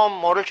uniform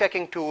model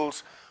checking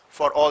tools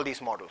for all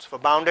these models, for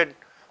bounded,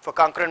 for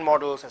concurrent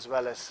models, as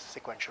well as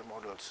sequential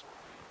models.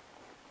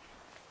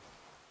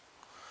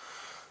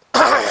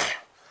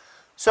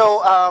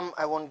 So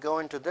I won't go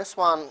into this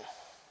one.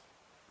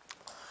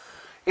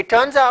 It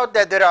turns out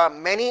that there are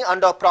many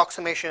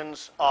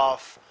under-approximations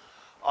of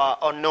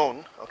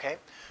known. Okay,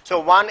 so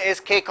one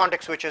is k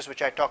context switches,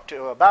 which I talked to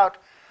you about.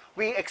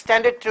 We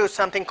extend it to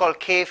something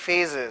called k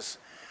phases,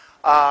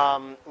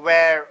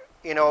 where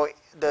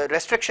the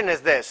restriction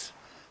is this,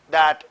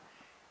 that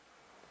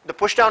the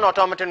push-down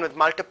automaton with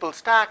multiple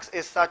stacks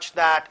is such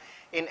that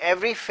in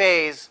every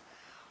phase,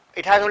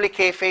 it has only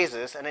k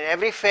phases, and in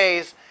every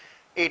phase,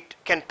 it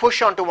can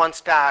push onto one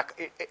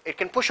stack. It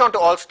can push onto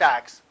all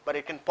stacks, but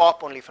it can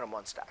pop only from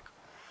one stack.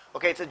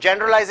 Okay, it's a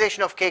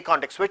generalization of k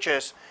context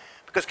switches,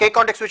 because k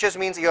context switches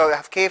means you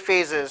have k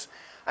phases,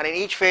 and in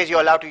each phase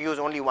you're allowed to use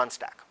only one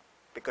stack,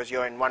 because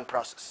you're in one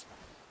process,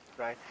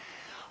 right?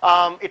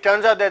 It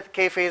turns out that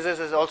k phases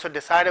is also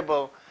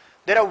decidable.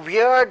 There are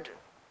weird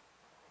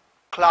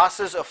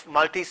classes of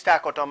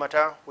multi-stack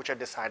automata which are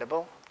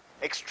decidable,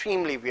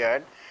 extremely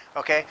weird.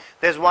 Okay,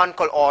 there's one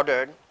called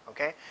ordered.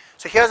 Okay,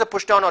 so here's a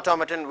push-down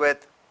automaton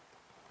with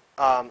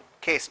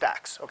k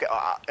stacks. Okay,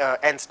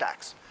 n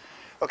stacks.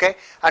 Okay,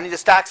 and the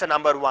stacks are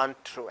numbered 1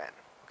 through n.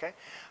 Okay,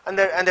 and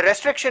the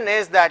restriction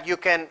is that you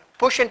can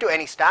push into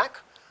any stack,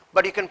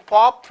 but you can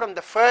pop from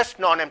the first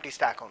non-empty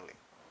stack only.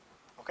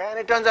 Okay, and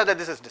it turns out that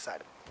this is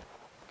decidable.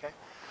 Okay,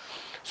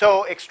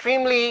 so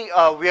extremely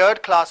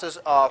weird classes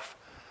of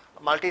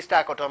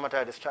multi-stack automata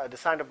are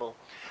decidable,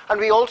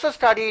 and we also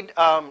studied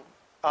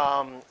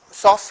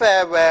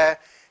software where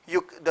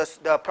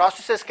the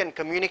processes can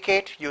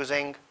communicate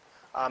using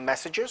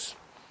messages.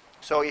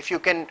 So if you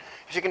can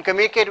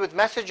communicate with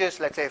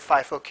messages, let's say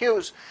FIFO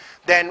queues,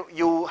 then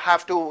your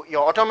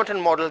automaton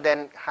model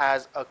then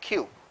has a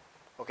queue.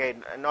 Okay,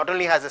 not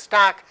only has a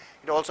stack,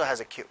 it also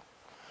has a queue.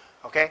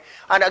 Okay,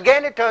 and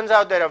again it turns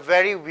out there are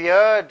very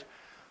weird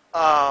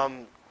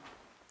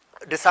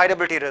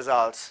decidability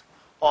results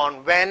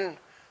on when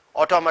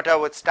automata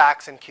with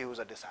stacks and queues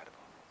are decidable.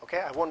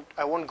 Okay,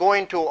 I won't go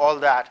into all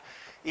that.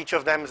 Each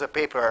of them is a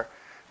paper,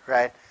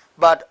 right?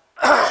 But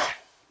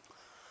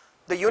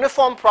the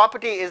uniform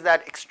property is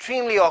that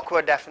extremely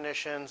awkward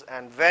definitions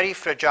and very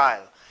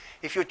fragile.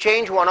 If you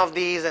change one of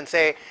these and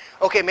say,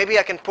 okay, maybe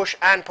I can push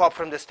and pop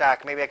from the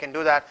stack, maybe I can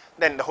do that,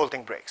 then the whole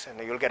thing breaks and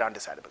you'll get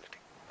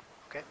undecidability.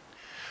 Okay?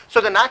 So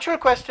the natural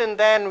question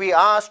then we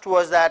asked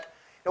was that,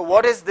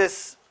 what is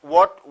this?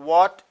 What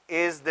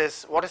is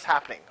this? What is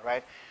happening,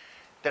 right?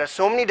 There are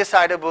so many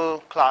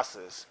decidable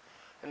classes,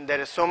 and there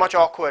is so much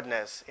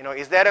awkwardness.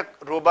 Is there a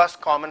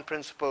robust common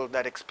principle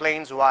that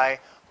explains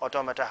why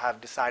automata have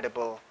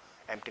decidable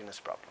emptiness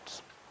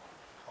problems?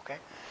 Okay,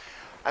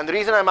 and the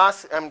reason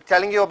I'm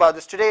telling you about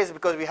this today is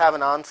because we have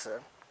an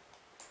answer.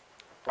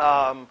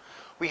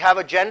 We have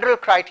a general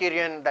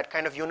criterion that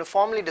kind of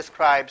uniformly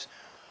describes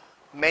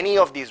many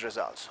of these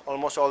results,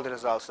 almost all the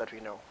results that we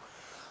know.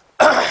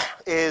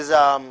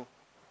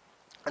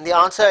 And the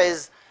answer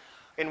is,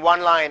 in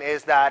one line,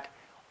 is that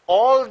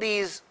all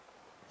these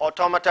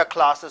automata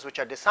classes which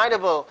are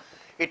decidable,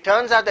 it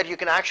turns out that you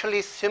can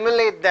actually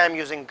simulate them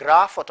using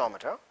graph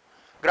automata.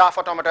 Graph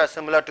automata is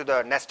similar to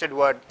the nested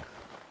word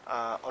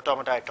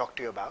automata I talked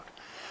to you about.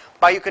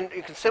 But you can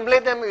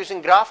simulate them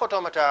using graph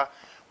automata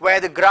where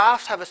the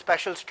graphs have a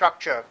special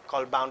structure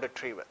called bounded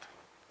tree width.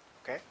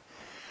 Okay?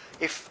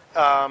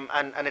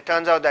 And it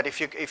turns out that if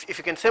you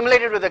can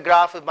simulate it with a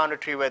graph with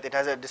bounded tree width, it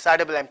has a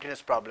decidable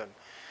emptiness problem.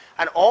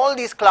 And all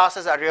these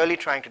classes are really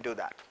trying to do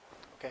that.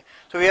 Okay?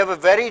 So we have a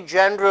very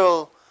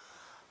general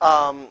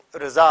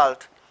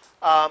result.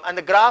 And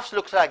the graphs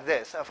looks like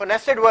this. For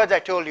nested words, I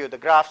told you the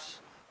graphs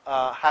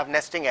have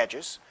nesting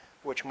edges,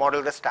 which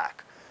model the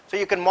stack. So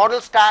you can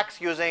model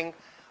stacks using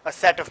a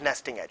set of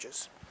nesting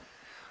edges.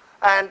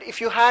 And if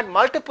you had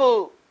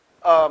multiple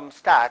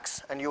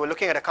stacks and you were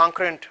looking at a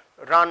concurrent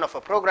run of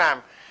a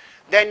program,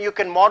 then you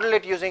can model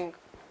it using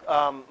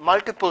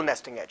multiple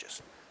nesting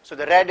edges. So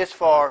the red is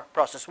for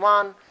process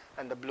 1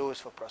 and the blue is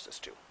for process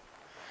 2.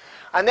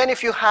 And then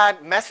if you had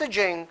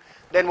messaging,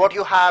 then what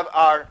you have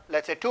are,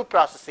 let's say, 2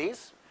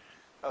 processes.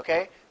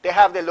 Okay? They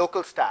have their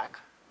local stack,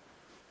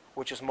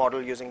 which is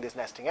modeled using these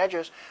nesting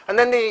edges. And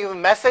then they have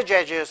message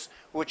edges,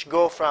 which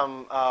go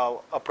from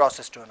a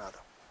process to another.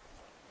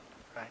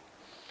 Right?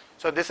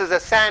 So this is a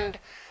send.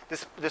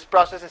 This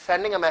process is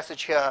sending a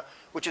message here,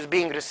 which is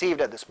being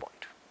received at this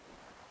point.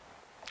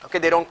 Okay,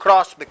 they don't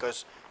cross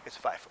because it's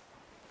FIFO.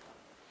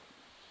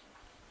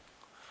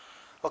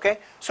 Okay,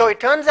 so it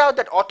turns out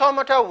that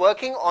automata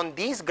working on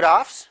these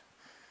graphs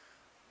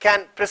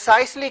can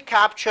precisely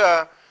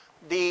capture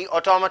the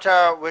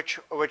automata which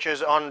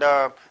is on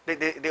the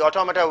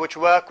automata which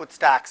work with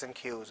stacks and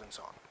queues and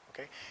so on.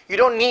 Okay, you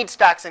don't need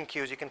stacks and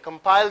queues. You can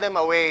compile them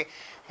away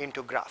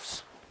into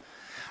graphs.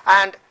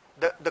 And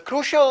the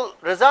crucial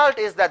result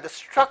is that the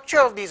structure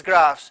of these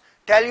graphs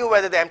tell you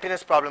whether the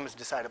emptiness problem is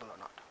decidable or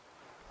not.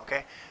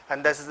 Okay?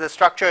 And this is the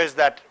structure is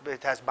that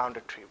it has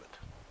bounded tree width.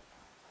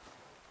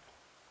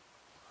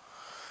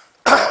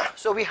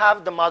 So we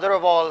have the mother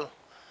of all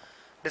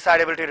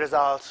decidability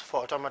results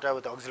for automata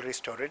with auxiliary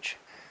storage.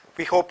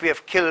 We hope we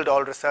have killed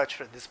all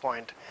research at this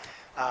point.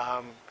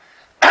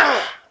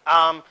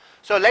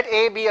 So let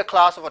A be a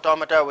class of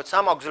automata with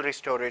some auxiliary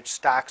storage,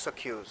 stacks or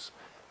queues,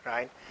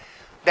 right?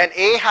 Then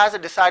A has a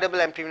decidable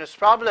emptiness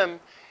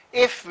problem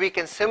if we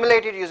can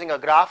simulate it using a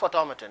graph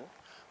automaton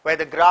where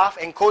the graph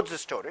encodes the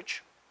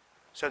storage.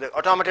 So the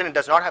automaton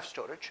does not have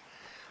storage.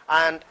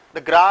 And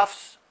the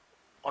graphs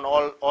on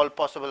all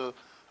possible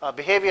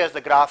behaviors,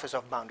 the graph is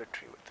of bounded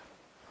tree width.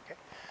 Okay?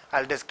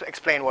 I'll just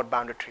explain what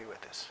bounded tree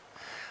width is.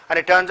 And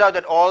it turns out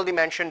that all the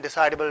mentioned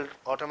decidable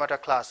automata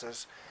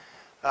classes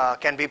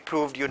can be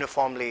proved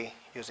uniformly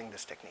using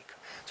this technique.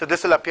 So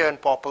this will appear in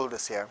POPL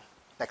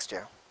next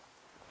year.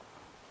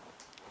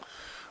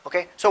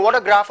 Okay, so what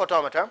a graph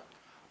automata?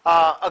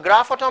 A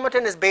graph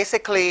automaton is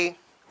basically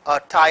a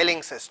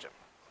tiling system.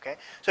 Okay,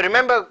 so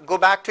remember, go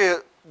back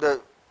to the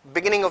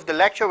beginning of the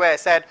lecture where I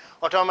said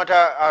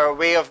automata are a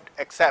way of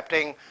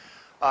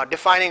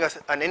defining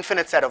an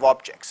infinite set of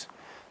objects.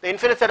 The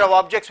infinite set of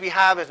objects we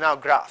have is now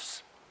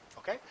graphs.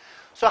 Okay,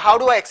 so how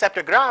do I accept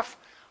a graph?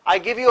 I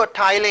give you a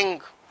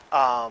tiling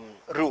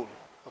rule.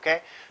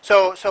 Okay,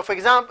 so for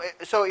example,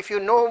 so if you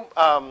know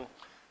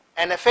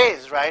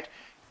NFAs, right?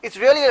 It's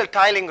really a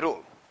tiling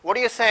rule. What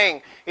you're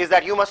saying is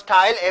that you must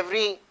tile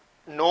every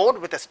node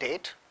with a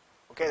state.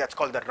 Okay, that's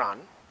called the run.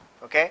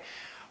 Okay,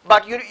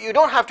 but you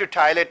don't have to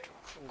tile it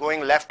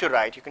going left to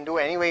right. You can do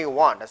any way you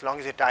want as long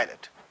as you tile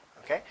it.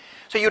 Okay,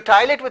 so you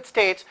tile it with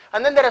states,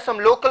 and then there are some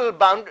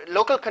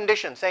local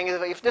conditions saying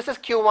if this is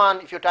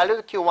Q1, if you tile it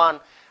with Q1,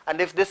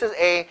 and if this is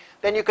A,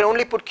 then you can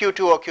only put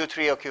Q2 or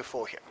Q3 or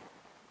Q4 here.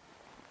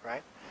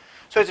 Right?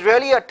 So it's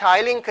really a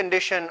tiling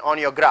condition on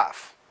your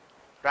graph.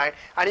 Right?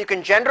 And you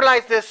can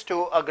generalize this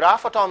to a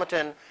graph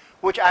automaton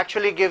which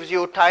actually gives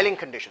you tiling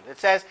conditions. It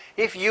says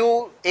if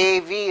U, A,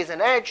 V is an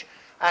edge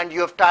and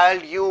you have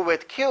tiled U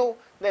with Q,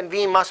 then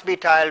V must be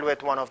tiled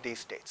with one of these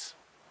states.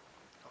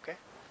 Okay?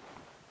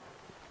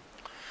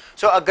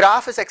 So a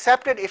graph is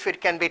accepted if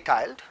it can be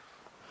tiled,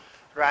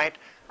 right?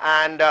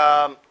 And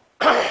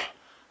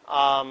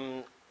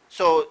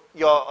so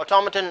your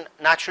automaton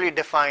naturally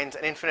defines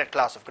an infinite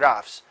class of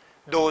graphs,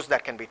 those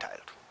that can be tiled.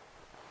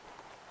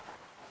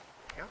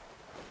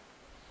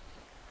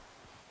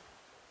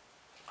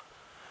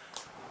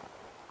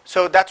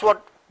 So that's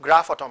what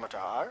graph automata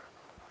are,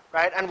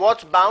 right? And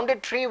what's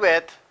bounded tree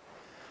width?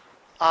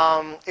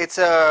 It's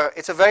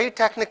a very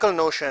technical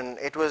notion.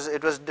 It was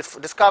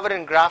discovered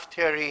in graph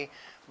theory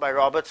by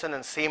Robertson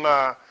and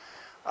Seymour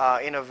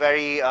in a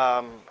very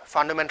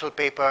fundamental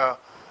paper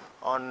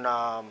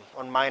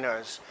on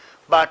minors.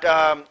 But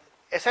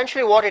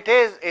essentially, what it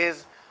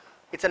is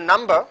it's a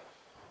number.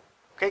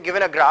 Okay,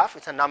 given a graph,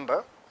 it's a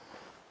number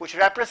which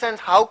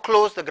represents how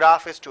close the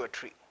graph is to a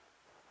tree.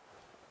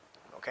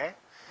 Okay.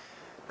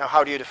 Now,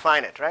 how do you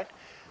define it, right?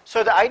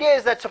 So the idea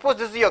is that suppose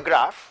this is your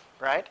graph,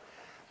 right?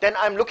 Then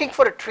I'm looking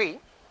for a tree,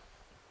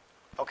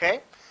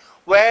 okay,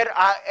 where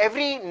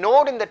every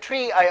node in the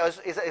tree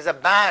is a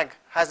bag,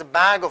 has a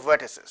bag of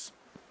vertices,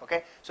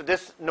 okay? So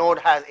this node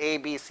has A,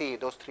 B, C,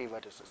 those 3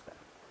 vertices there,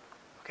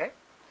 okay?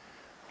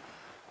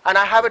 And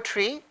I have a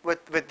tree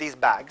with these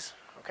bags,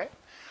 okay?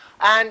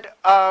 And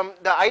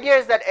the idea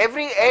is that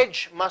every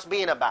edge must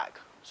be in a bag.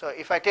 So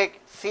if I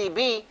take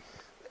CB,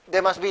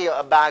 there must be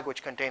a bag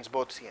which contains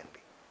both C and B.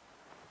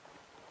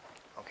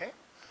 Okay,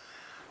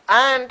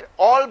 and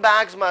all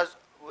bags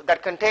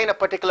that contain a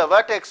particular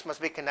vertex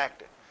must be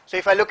connected. So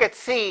if I look at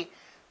C,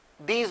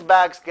 these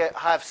bags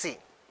have C,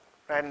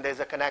 right? And there's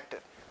a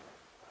connected,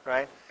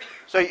 right?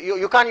 So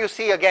you can't use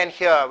C again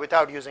here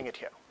without using it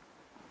here.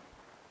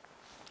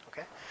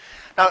 Okay.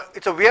 Now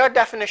it's a weird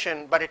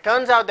definition, but it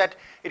turns out that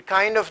it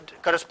kind of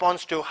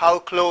corresponds to how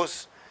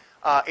close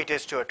it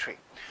is to a tree.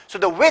 So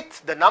the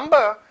width, the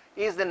number,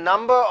 is the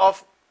number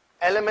of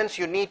elements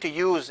you need to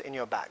use in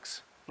your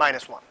bags,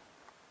 minus 1.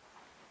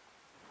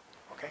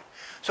 Okay.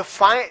 So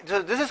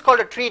this is called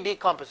a tree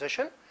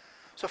decomposition.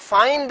 So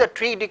find the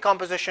tree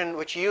decomposition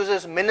which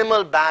uses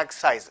minimal bag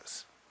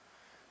sizes.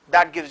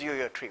 That gives you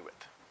your tree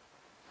width.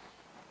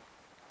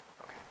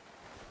 Okay.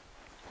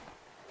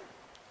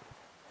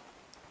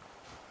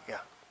 Yeah.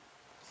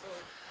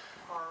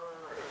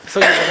 So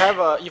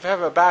if you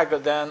have a bag,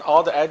 then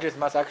all the edges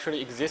must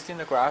actually exist in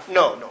the graph?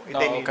 No. They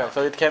need okay, not.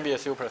 So it can be a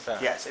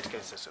superset. Yes, it can be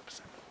a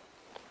superset.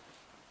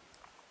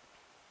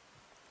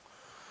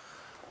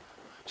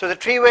 So the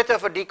tree width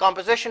of a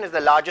decomposition is the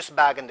largest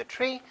bag in the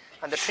tree,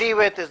 and the tree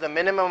width is the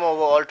minimum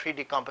over all tree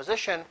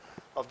decomposition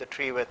of the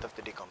tree width of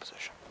the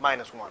decomposition,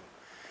 minus 1.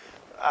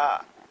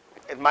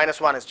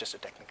 Minus 1 is just a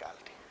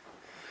technicality.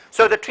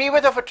 So the tree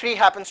width of a tree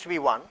happens to be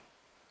 1,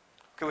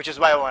 okay, which is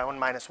why 1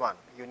 minus 1.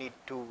 You need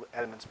 2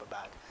 elements per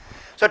bag.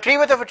 So tree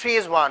width of a tree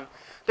is 1.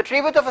 The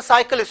tree width of a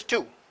cycle is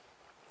 2.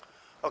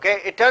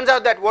 Okay, it turns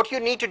out that what you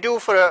need to do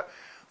for a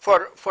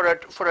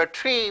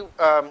tree,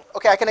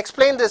 okay, I can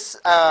explain this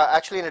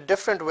actually in a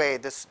different way,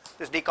 this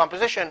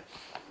decomposition.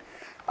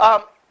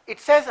 It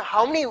says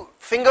how many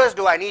fingers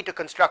do I need to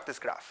construct this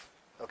graph,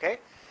 okay?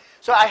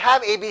 So I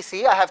have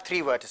ABC, I have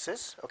 3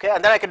 vertices, okay,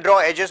 and then I can draw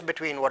edges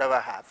between whatever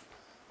I have,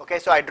 okay?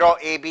 So I draw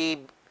AB,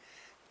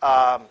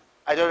 I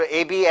draw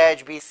AB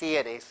edge, BC,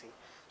 and AC.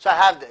 So I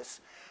have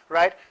this,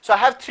 right? So I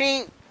have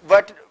 3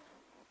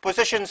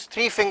 positions,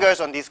 3 fingers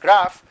on this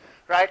graph,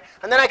 right?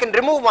 And then I can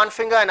remove 1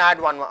 finger and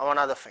add one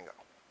other finger,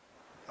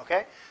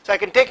 okay? So I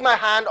can take my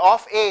hand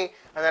off A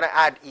and then I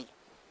add E,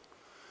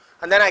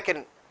 and then I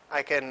can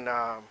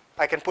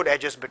put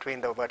edges between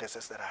the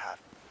vertices that I have,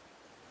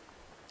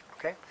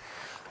 okay?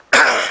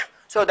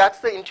 So that's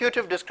the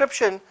intuitive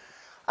description,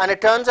 and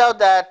it turns out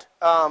that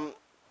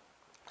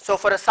so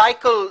for a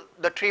cycle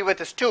the tree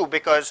width is 2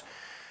 because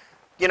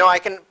I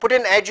can put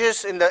in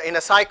edges in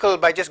a cycle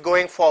by just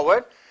going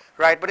forward.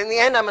 Right, but in the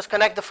end I must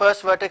connect the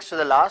first vertex to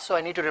the last, so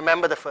I need to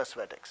remember the first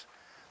vertex.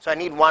 So I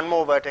need 1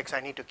 more vertex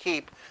I need to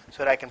keep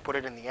so that I can put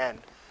it in the end.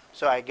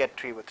 So I get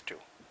tree width 2.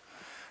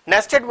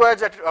 Nested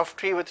words of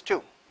tree width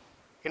 2.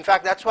 In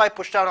fact, that's why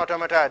pushdown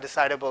automata have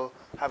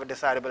a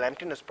decidable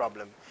emptiness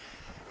problem,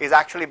 is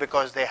actually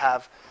because they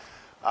have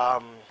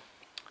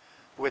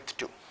width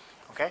 2,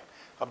 okay,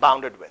 a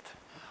bounded width.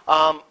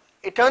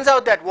 It turns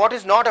out that what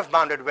is not of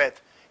bounded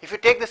width, if you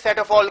take the set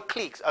of all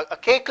cliques, a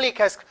k clique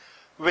has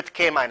width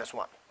k minus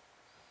 1.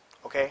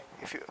 Okay,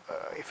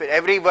 if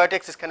every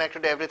vertex is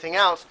connected to everything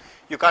else,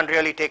 you can't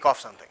really take off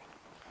something.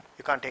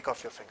 You can't take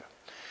off your finger,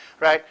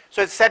 right?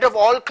 So a set of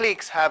all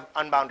cliques have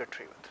unbounded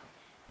tree width.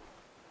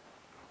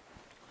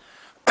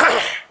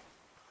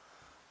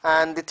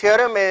 And the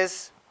theorem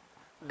is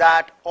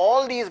that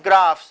all these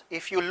graphs,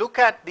 if you look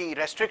at the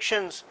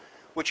restrictions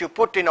which you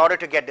put in order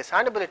to get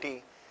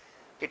decidability,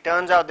 it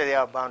turns out that they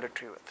are bounded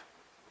tree width.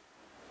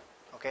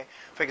 Okay,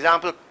 for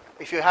example,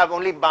 if you have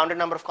only bounded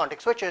number of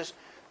context switches,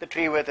 the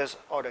tree width is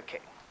order k,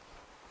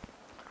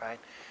 right?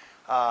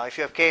 If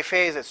you have k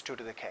phase, it's 2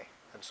 to the k,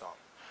 and so on.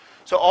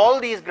 So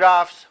all these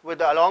graphs,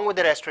 along with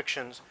the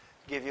restrictions,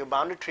 give you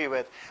bounded tree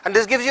width, and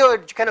this gives you a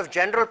kind of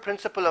general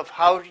principle of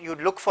how you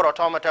look for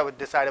automata with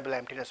decidable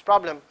emptiness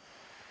problem.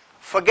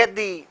 Forget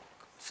the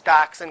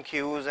stacks and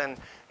queues, and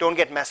don't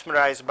get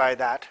mesmerized by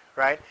that,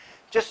 right?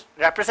 Just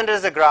represent it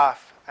as a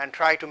graph and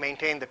try to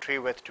maintain the tree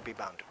width to be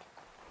bounded.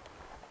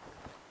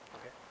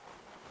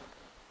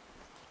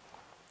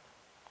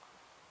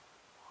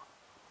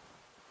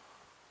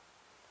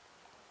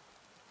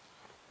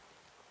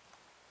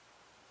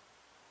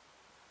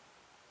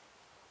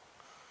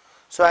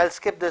 So I'll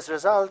skip this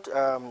result,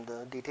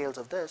 the details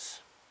of this,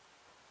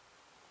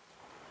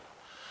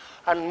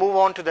 and move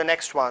on to the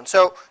next one.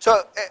 So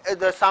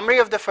the summary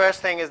of the first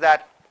thing is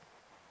that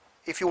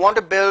if you want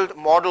to build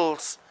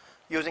models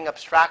using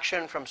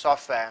abstraction from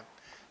software,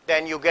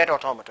 then you get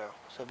automata.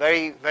 So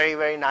very, very,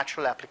 very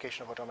natural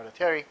application of automata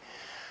theory.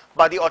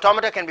 But the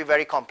automata can be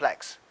very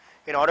complex.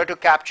 In order to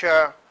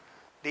capture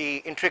the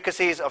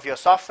intricacies of your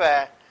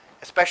software,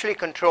 especially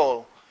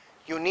control,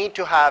 you need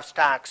to have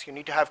stacks, you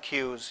need to have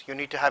queues, you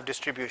need to have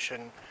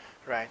distribution,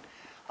 right?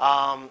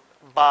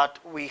 But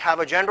we have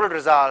a general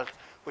result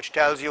which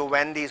tells you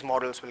when these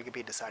models will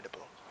be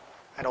decidable,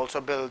 and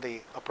also build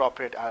the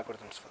appropriate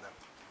algorithms for them.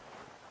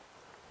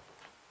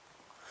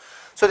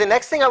 So the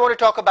next thing I want to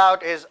talk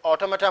about is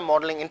automata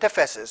modeling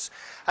interfaces.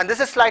 And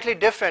this is slightly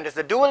different. It's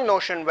the dual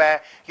notion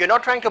where you're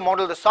not trying to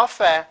model the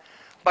software,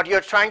 but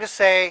you're trying to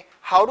say,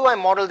 how do I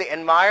model the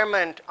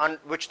environment on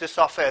which the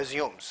software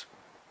assumes?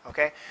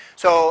 Okay,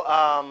 so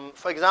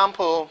for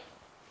example,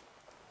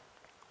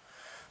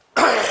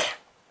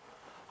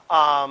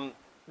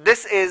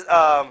 this is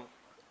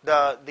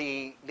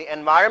the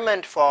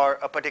environment for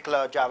a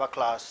particular Java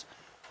class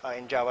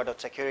in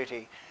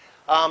java.security.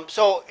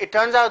 So it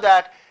turns out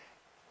that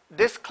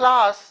this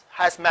class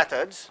has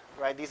methods,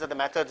 right? These are the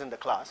methods in the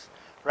class,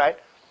 right?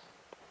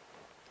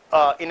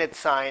 Init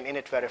sign,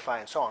 init verify,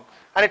 and so on.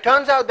 And it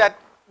turns out that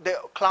the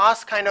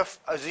class kind of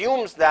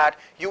assumes that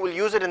you will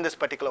use it in this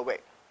particular way.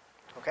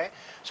 Okay?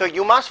 So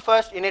you must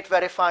first init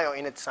verify or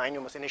init sign.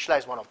 You must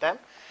initialize one of them.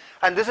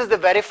 And this is the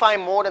verify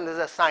mode, and this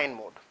is a sign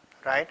mode,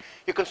 right?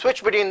 You can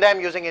switch between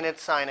them using init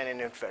sign and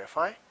init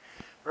verify,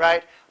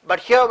 right? But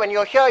here, when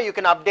you're here, you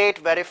can update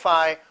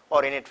verify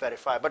or init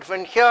verify. But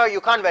when here, you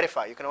can't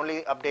verify. You can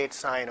only update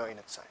sign or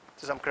init sign.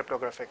 This is some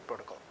cryptographic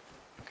protocol.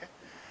 Okay?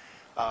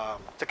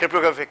 It's a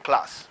cryptographic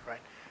class,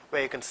 right,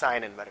 where you can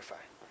sign and verify.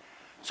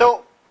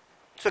 So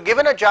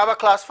given a Java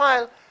class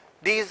file,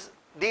 these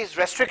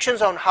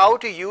restrictions on how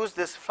to use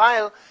this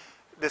file,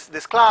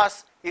 this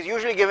class, is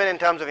usually given in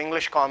terms of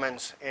English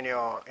comments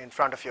in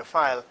front of your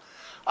file.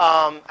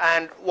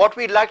 And what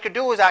we'd like to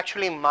do is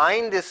actually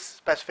mine this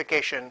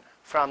specification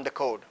from the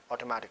code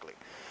automatically,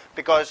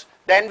 because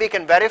then we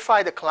can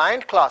verify the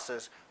client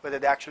classes whether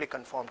they actually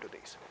conform to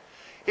these.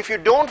 If you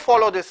don't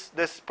follow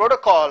this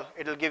protocol,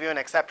 it will give you an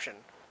exception,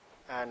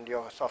 and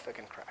your software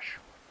can crash.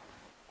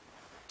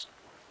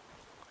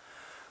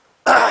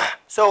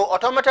 So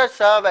automata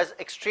serve as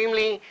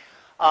extremely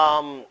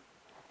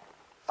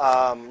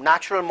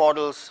natural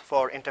models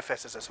for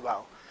interfaces as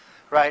well,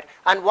 right?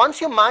 And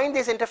once you mine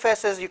these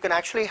interfaces, you can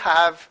actually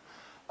have.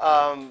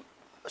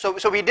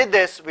 So we did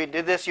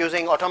this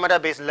using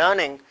automata-based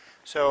learning.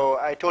 So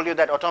I told you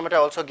that automata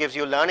also gives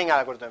you learning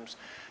algorithms.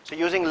 So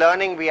using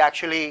learning, we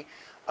actually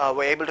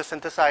were able to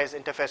synthesize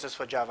interfaces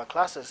for Java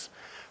classes,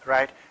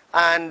 right?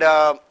 And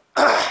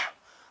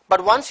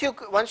but once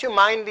you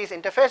mine these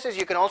interfaces,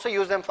 you can also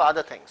use them for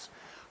other things.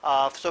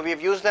 So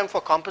we've used them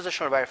for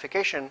compositional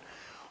verification,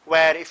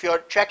 where if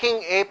you're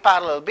checking A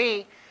parallel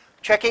B,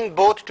 checking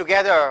both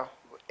together,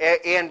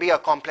 A and B are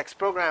complex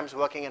programs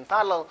working in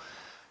parallel,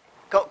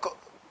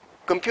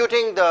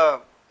 computing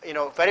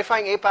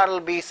verifying A parallel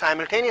B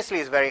simultaneously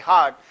is very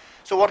hard.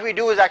 So what we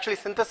do is actually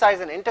synthesize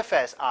an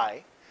interface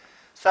I,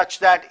 such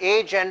that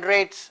A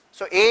generates,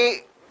 so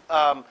the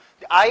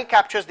I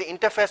captures the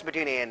interface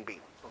between A and B.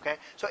 Okay?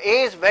 So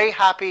A is very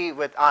happy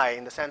with I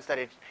in the sense that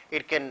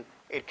it can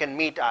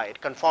meet I,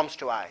 it conforms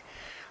to I.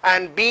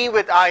 And B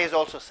with I is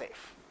also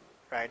safe,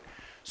 right?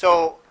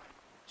 So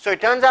it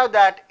turns out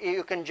that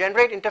you can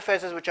generate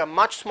interfaces which are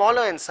much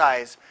smaller in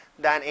size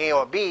than A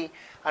or B,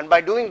 and by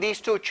doing these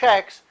two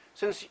checks,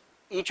 since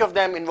each of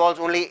them involves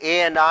only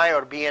A and I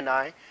or B and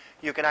I,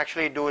 you can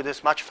actually do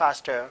this much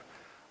faster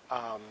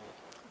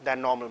than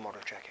normal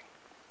model checking.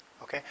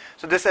 Okay?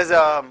 So this is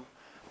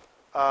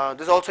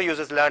this also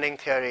uses learning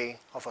theory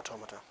of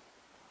automata.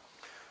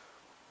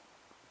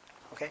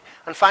 Okay?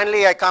 And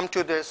finally, I come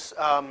to this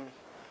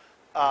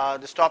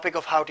this topic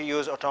of how to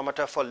use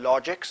automata for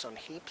logics on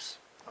heaps.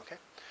 Okay?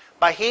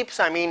 By heaps,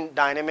 I mean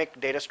dynamic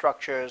data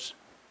structures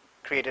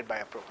created by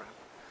a program.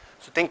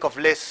 So think of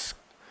lists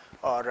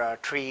or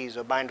trees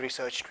or binary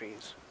search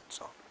trees, and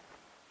so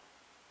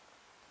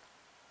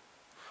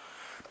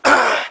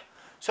on.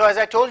 So as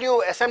I told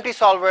you, SMT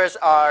solvers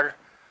are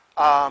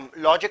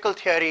logical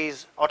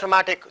theories,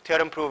 automatic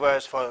theorem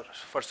provers for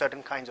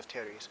certain kinds of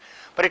theories.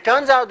 But it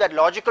turns out that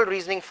logical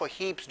reasoning for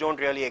heaps don't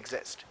really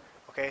exist.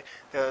 Okay,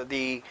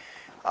 the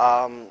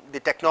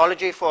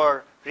technology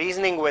for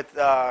reasoning with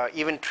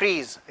even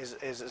trees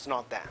is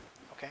not there.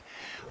 Okay,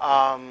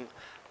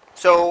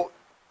 so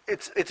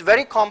it's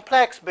very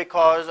complex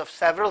because of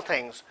several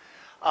things.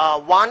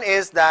 One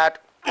is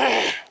that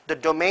the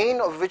domain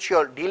of which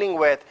you're dealing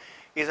with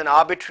is an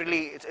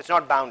arbitrarily, it's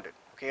not bounded.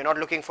 Okay, you're not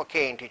looking for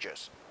k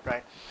integers,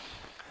 right?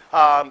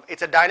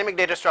 It's a dynamic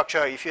data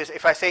structure.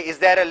 If I say, is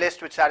there a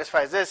list which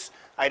satisfies this,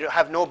 I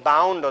have no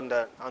bound on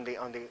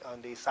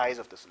the size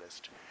of this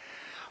list.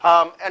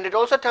 And it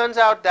also turns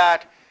out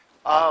that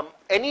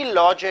any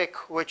logic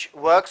which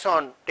works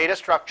on data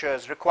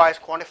structures requires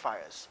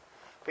quantifiers,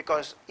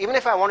 because even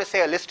if I want to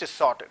say a list is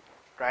sorted,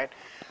 right,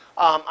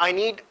 I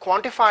need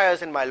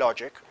quantifiers in my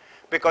logic,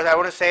 because I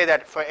want to say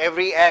that for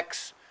every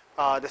x,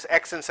 this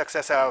x and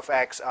successor of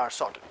x are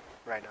sorted,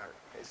 right, or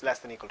is less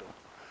than equal to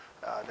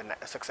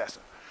the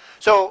successor.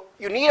 So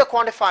you need a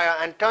quantifier,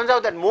 and it turns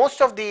out that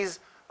most of these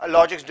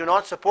logics do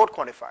not support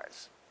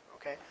quantifiers.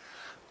 Okay.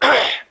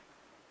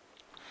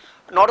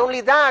 Not only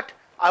that,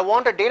 I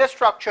want a data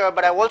structure,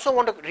 but I also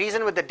want to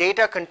reason with the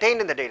data contained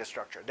in the data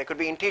structure. There could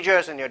be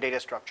integers in your data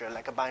structure,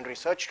 like a binary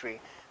search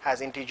tree has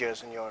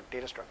integers in your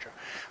data structure.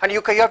 And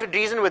you have to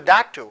reason with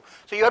that too.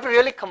 So you have to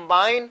really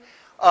combine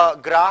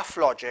graph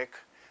logic,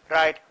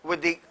 right,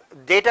 with the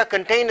data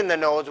contained in the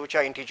nodes, which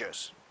are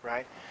integers,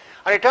 right?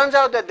 And it turns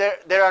out that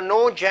there are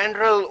no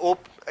general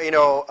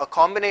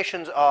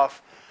combinations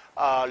of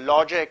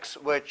logics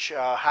which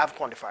have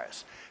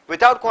quantifiers.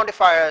 Without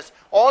quantifiers,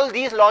 all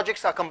these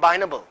logics are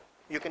combinable.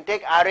 You can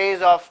take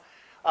arrays of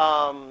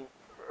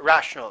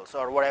rationals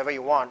or whatever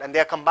you want, and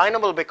they're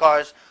combinable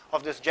because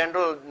of this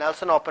general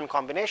Nelson-Open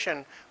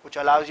combination, which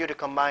allows you to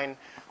combine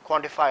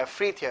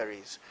quantifier-free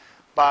theories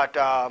But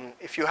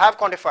if you have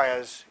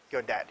quantifiers,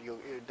 you're dead.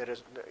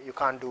 You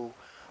can't do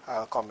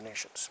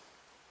combinations.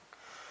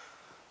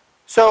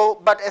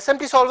 So, but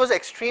SMT solver is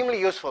extremely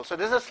useful. So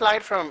this is a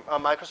slide from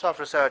Microsoft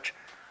Research,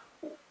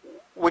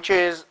 which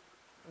is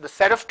the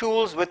set of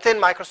tools within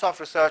Microsoft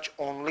Research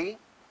only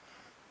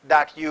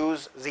that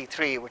use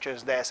Z3, which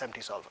is the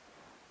SMT solver.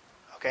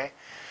 Okay,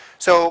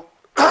 so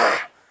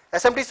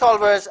SMT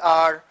solvers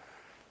are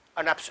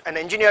an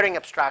engineering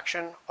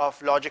abstraction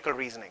of logical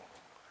reasoning,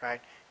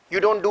 right?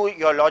 You don't do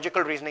your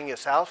logical reasoning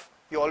yourself.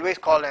 You always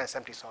call an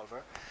SMT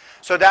solver,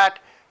 so that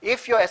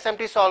if your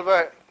SMT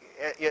solver,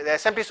 the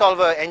SMT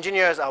solver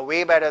engineers are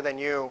way better than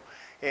you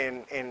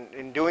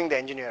in doing the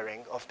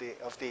engineering of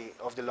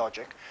the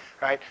logic,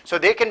 right? So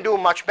they can do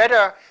much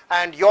better,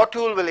 and your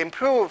tool will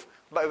improve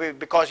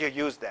because you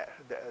use the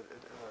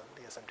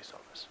SMT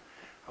solvers.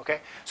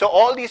 Okay, so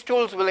all these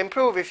tools will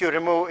improve if you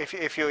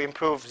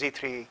improve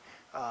Z3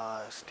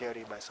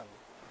 theory by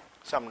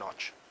some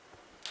notch.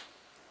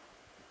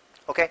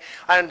 Okay,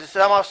 and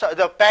some of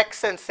the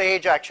PEX and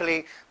SAGE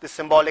actually the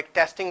symbolic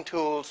testing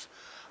tools.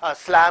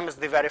 SLAM is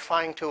the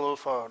verifying tool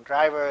for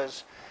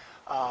drivers.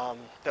 There are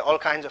all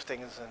kinds of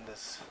things in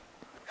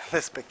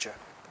this picture,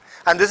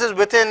 and this is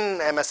within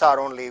MSR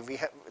only.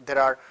 There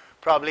are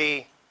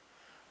probably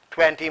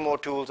 20 more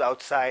tools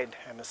outside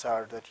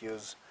MSR that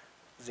use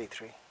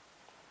Z3.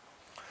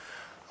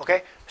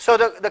 Okay, so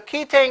the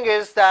key thing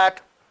is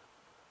that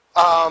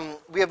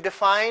we have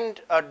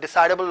defined a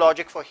decidable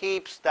logic for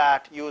heaps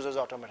that uses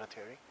automata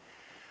theory.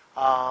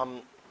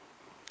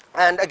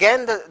 And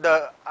again,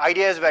 the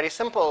idea is very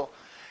simple,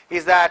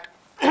 is that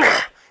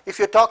if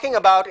you're talking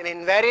about an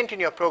invariant in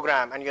your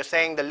program and you're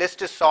saying the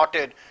list is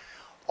sorted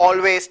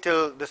always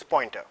till this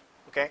pointer,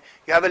 okay?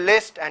 You have a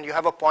list and you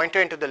have a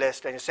pointer into the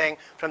list and you're saying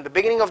from the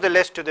beginning of the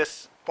list to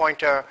this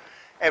pointer,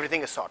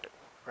 everything is sorted,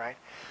 right?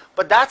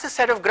 But that's a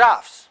set of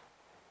graphs,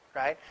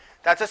 right?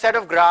 That's a set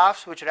of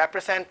graphs which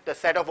represent the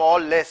set of all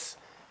lists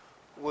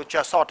which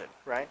are sorted,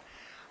 right?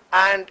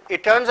 And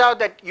it turns out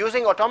that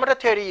using automata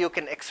theory, you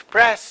can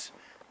express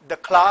the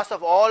class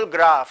of all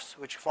graphs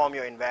which form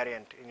your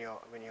invariant in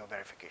your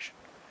verification.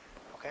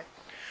 Okay,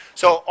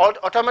 so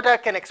automata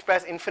can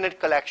express infinite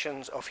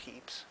collections of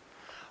heaps.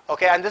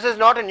 Okay, and this is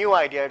not a new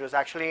idea. It was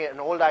actually an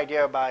old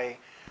idea by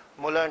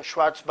Muller and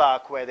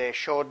Schwarzbach, where they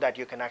showed that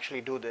you can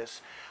actually do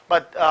this,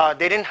 but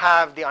they didn't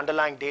have the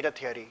underlying data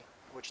theory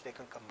which they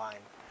can combine.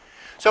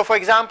 So, for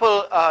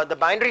example, the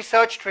binary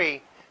search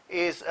tree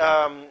is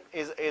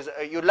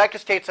you'd like to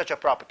state such a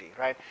property,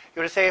 right?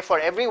 You would say for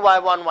every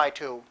y1,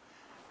 y2,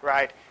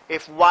 right?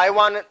 If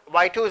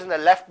y2 is in the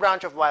left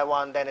branch of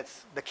y1, then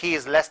the key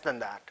is less than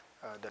that,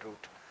 the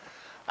root.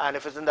 And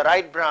if it's in the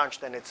right branch,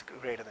 then it's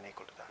greater than or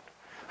equal to that.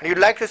 And you'd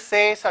like to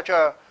say such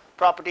a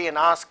property and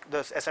ask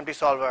this SMT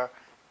solver,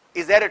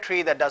 is there a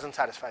tree that doesn't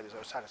satisfy this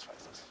or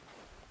satisfies this?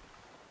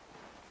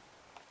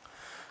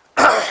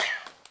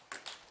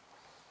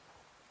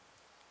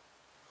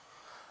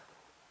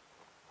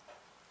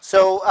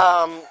 So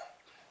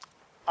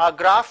our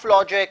graph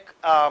logic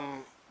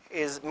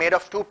is made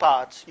of two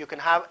parts. You can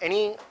have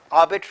any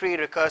arbitrary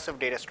recursive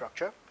data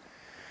structure.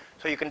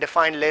 So you can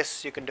define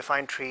lists, you can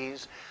define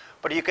trees,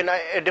 but you can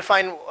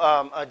define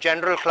a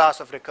general class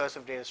of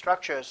recursive data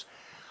structures.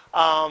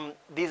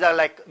 These are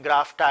like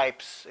graph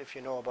types, if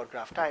you know about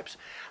graph types.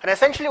 And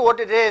essentially what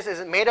it is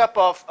made up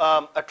of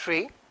a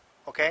tree,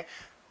 okay?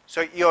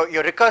 So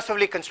you're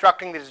recursively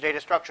constructing this data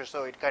structure,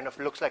 so it kind of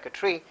looks like a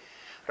tree,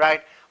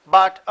 right?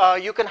 But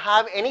you can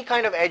have any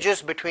kind of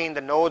edges between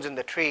the nodes in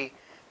the tree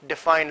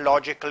defined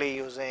logically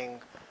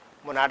using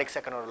monadic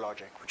second order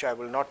logic, which I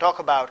will not talk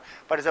about,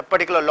 but it's a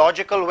particular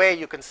logical way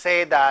you can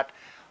say that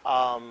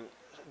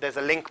there's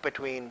a link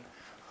between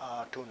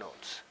two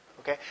nodes.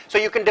 Okay, so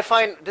you can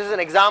define, this is an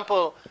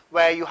example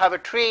where you have a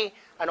tree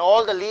and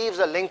all the leaves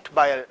are linked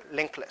by a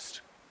linked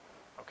list.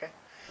 Okay,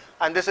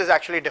 and this is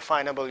actually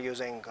definable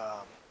using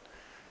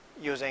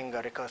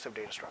recursive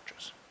data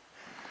structures.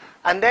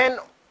 And then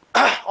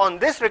on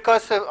this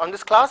class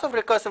of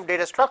recursive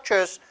data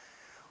structures,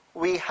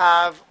 we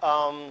have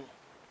a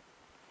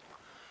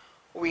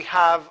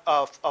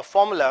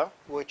formula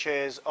which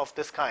is of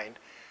this kind.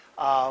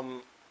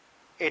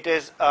 It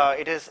is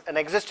an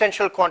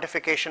existential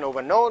quantification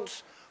over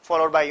nodes,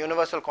 followed by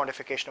universal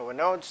quantification over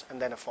nodes,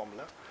 and then a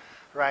formula,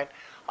 right?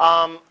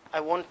 I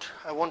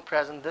won't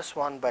present this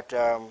one, but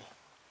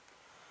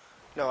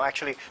no,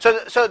 actually.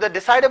 So the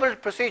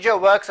decidable procedure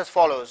works as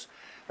follows,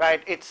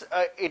 right?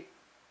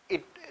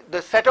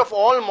 The set of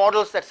all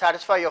models that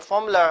satisfy your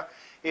formula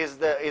is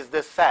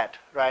this set,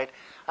 right?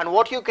 And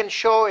what you can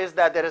show is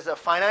that there is a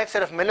finite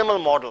set of minimal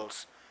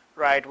models,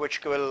 right?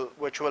 Which will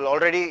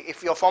already,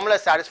 if your formula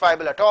is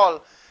satisfiable at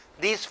all,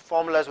 these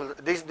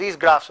these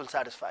graphs will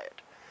satisfy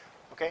it.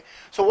 Okay.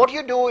 So what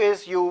you do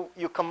is you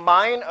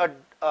combine an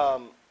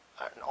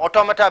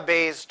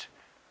automata-based,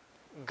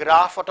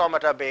 graph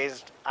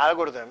automata-based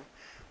algorithm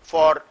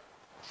for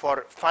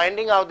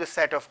finding out the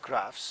set of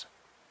graphs,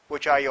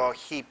 which are your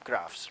heap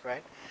graphs,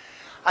 right?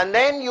 And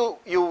then you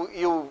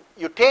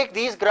take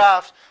these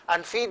graphs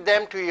and feed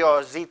them to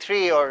your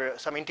Z3 or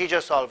some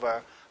integer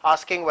solver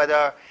asking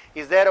whether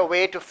is there a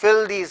way to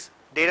fill these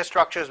data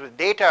structures with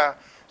data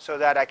so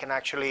that I can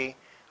actually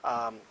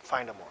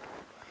find a model.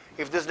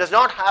 If this does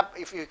not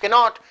happen, if you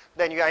cannot,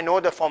 then I know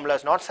the formula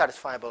is not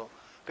satisfiable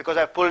because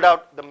I've pulled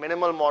out the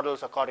minimal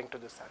models according to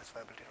this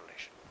satisfiability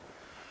relation.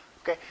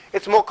 Okay,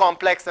 it's more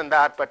complex than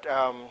that, but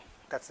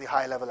that's the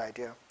high-level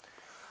idea.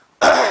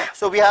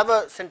 So we have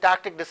a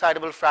syntactic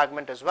decidable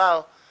fragment as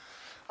well.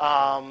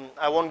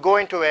 I won't go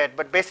into it,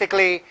 but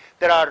basically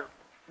there are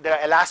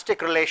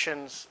elastic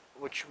relations,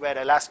 where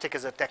elastic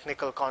is a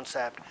technical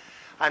concept,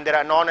 and there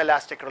are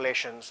non-elastic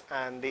relations,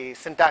 and the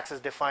syntax is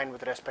defined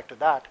with respect to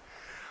that.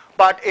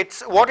 But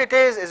what it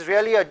is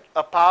really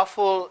a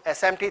powerful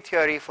SMT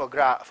theory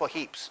for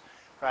heaps,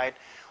 right?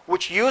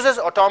 Which uses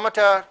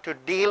automata to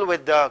deal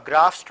with the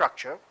graph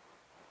structure,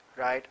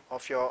 right,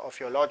 of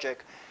your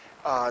logic,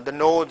 the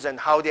nodes and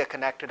how they are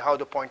connected, how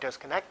the pointers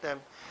connect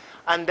them,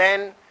 and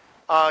then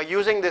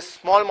using this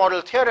small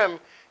model theorem,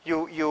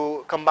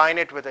 you combine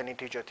it with an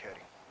integer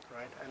theory,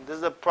 right? And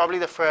this is probably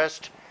the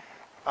first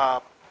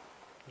the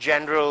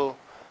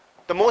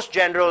most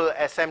general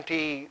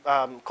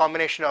SMT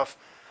combination of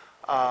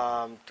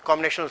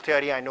combinational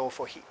theory I know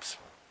for heaps.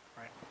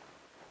 Right?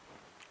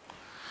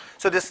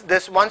 So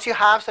this once you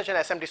have such an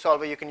SMT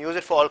solver, you can use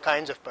it for all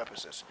kinds of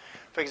purposes.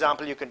 For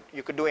example, you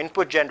could do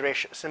input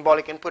generation,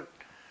 symbolic input,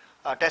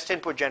 test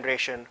input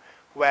generation,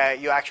 where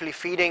you're actually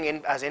feeding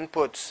in as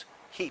inputs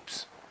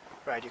heaps.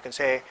 Right? You can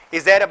say,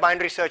 is there a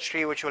binary search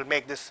tree which will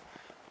make this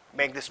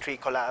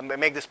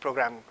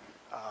program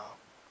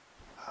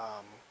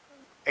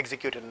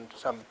execute in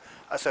some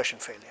assertion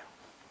failure.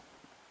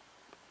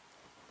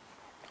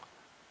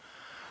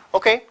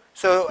 Okay,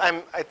 so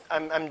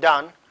I'm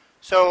done.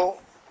 So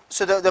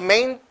the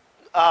main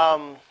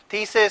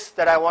thesis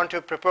that I want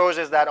to propose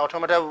is that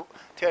automata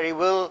theory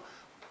will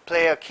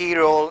play a key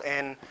role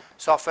in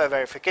software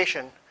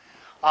verification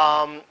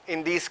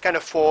in these kind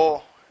of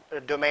four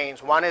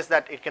domains. One is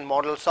that it can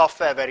model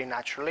software very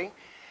naturally.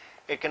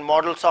 It can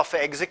model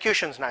software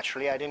executions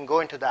naturally. I didn't go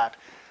into that,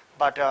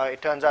 but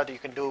it turns out you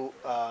can do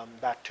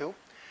that too.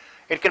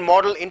 It can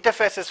model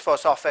interfaces for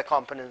software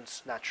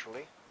components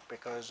naturally,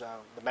 because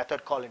the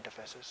method call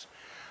interfaces,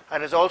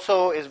 and is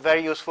also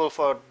very useful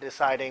for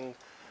deciding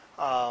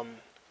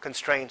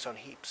constraints on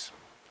heaps.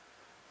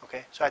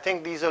 Okay, so I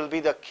think these will be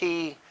the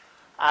key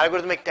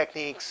algorithmic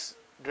techniques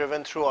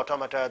driven through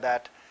automata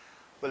that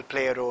will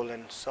play a role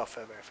in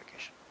software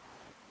verification.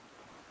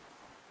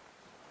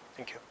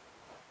 Thank you.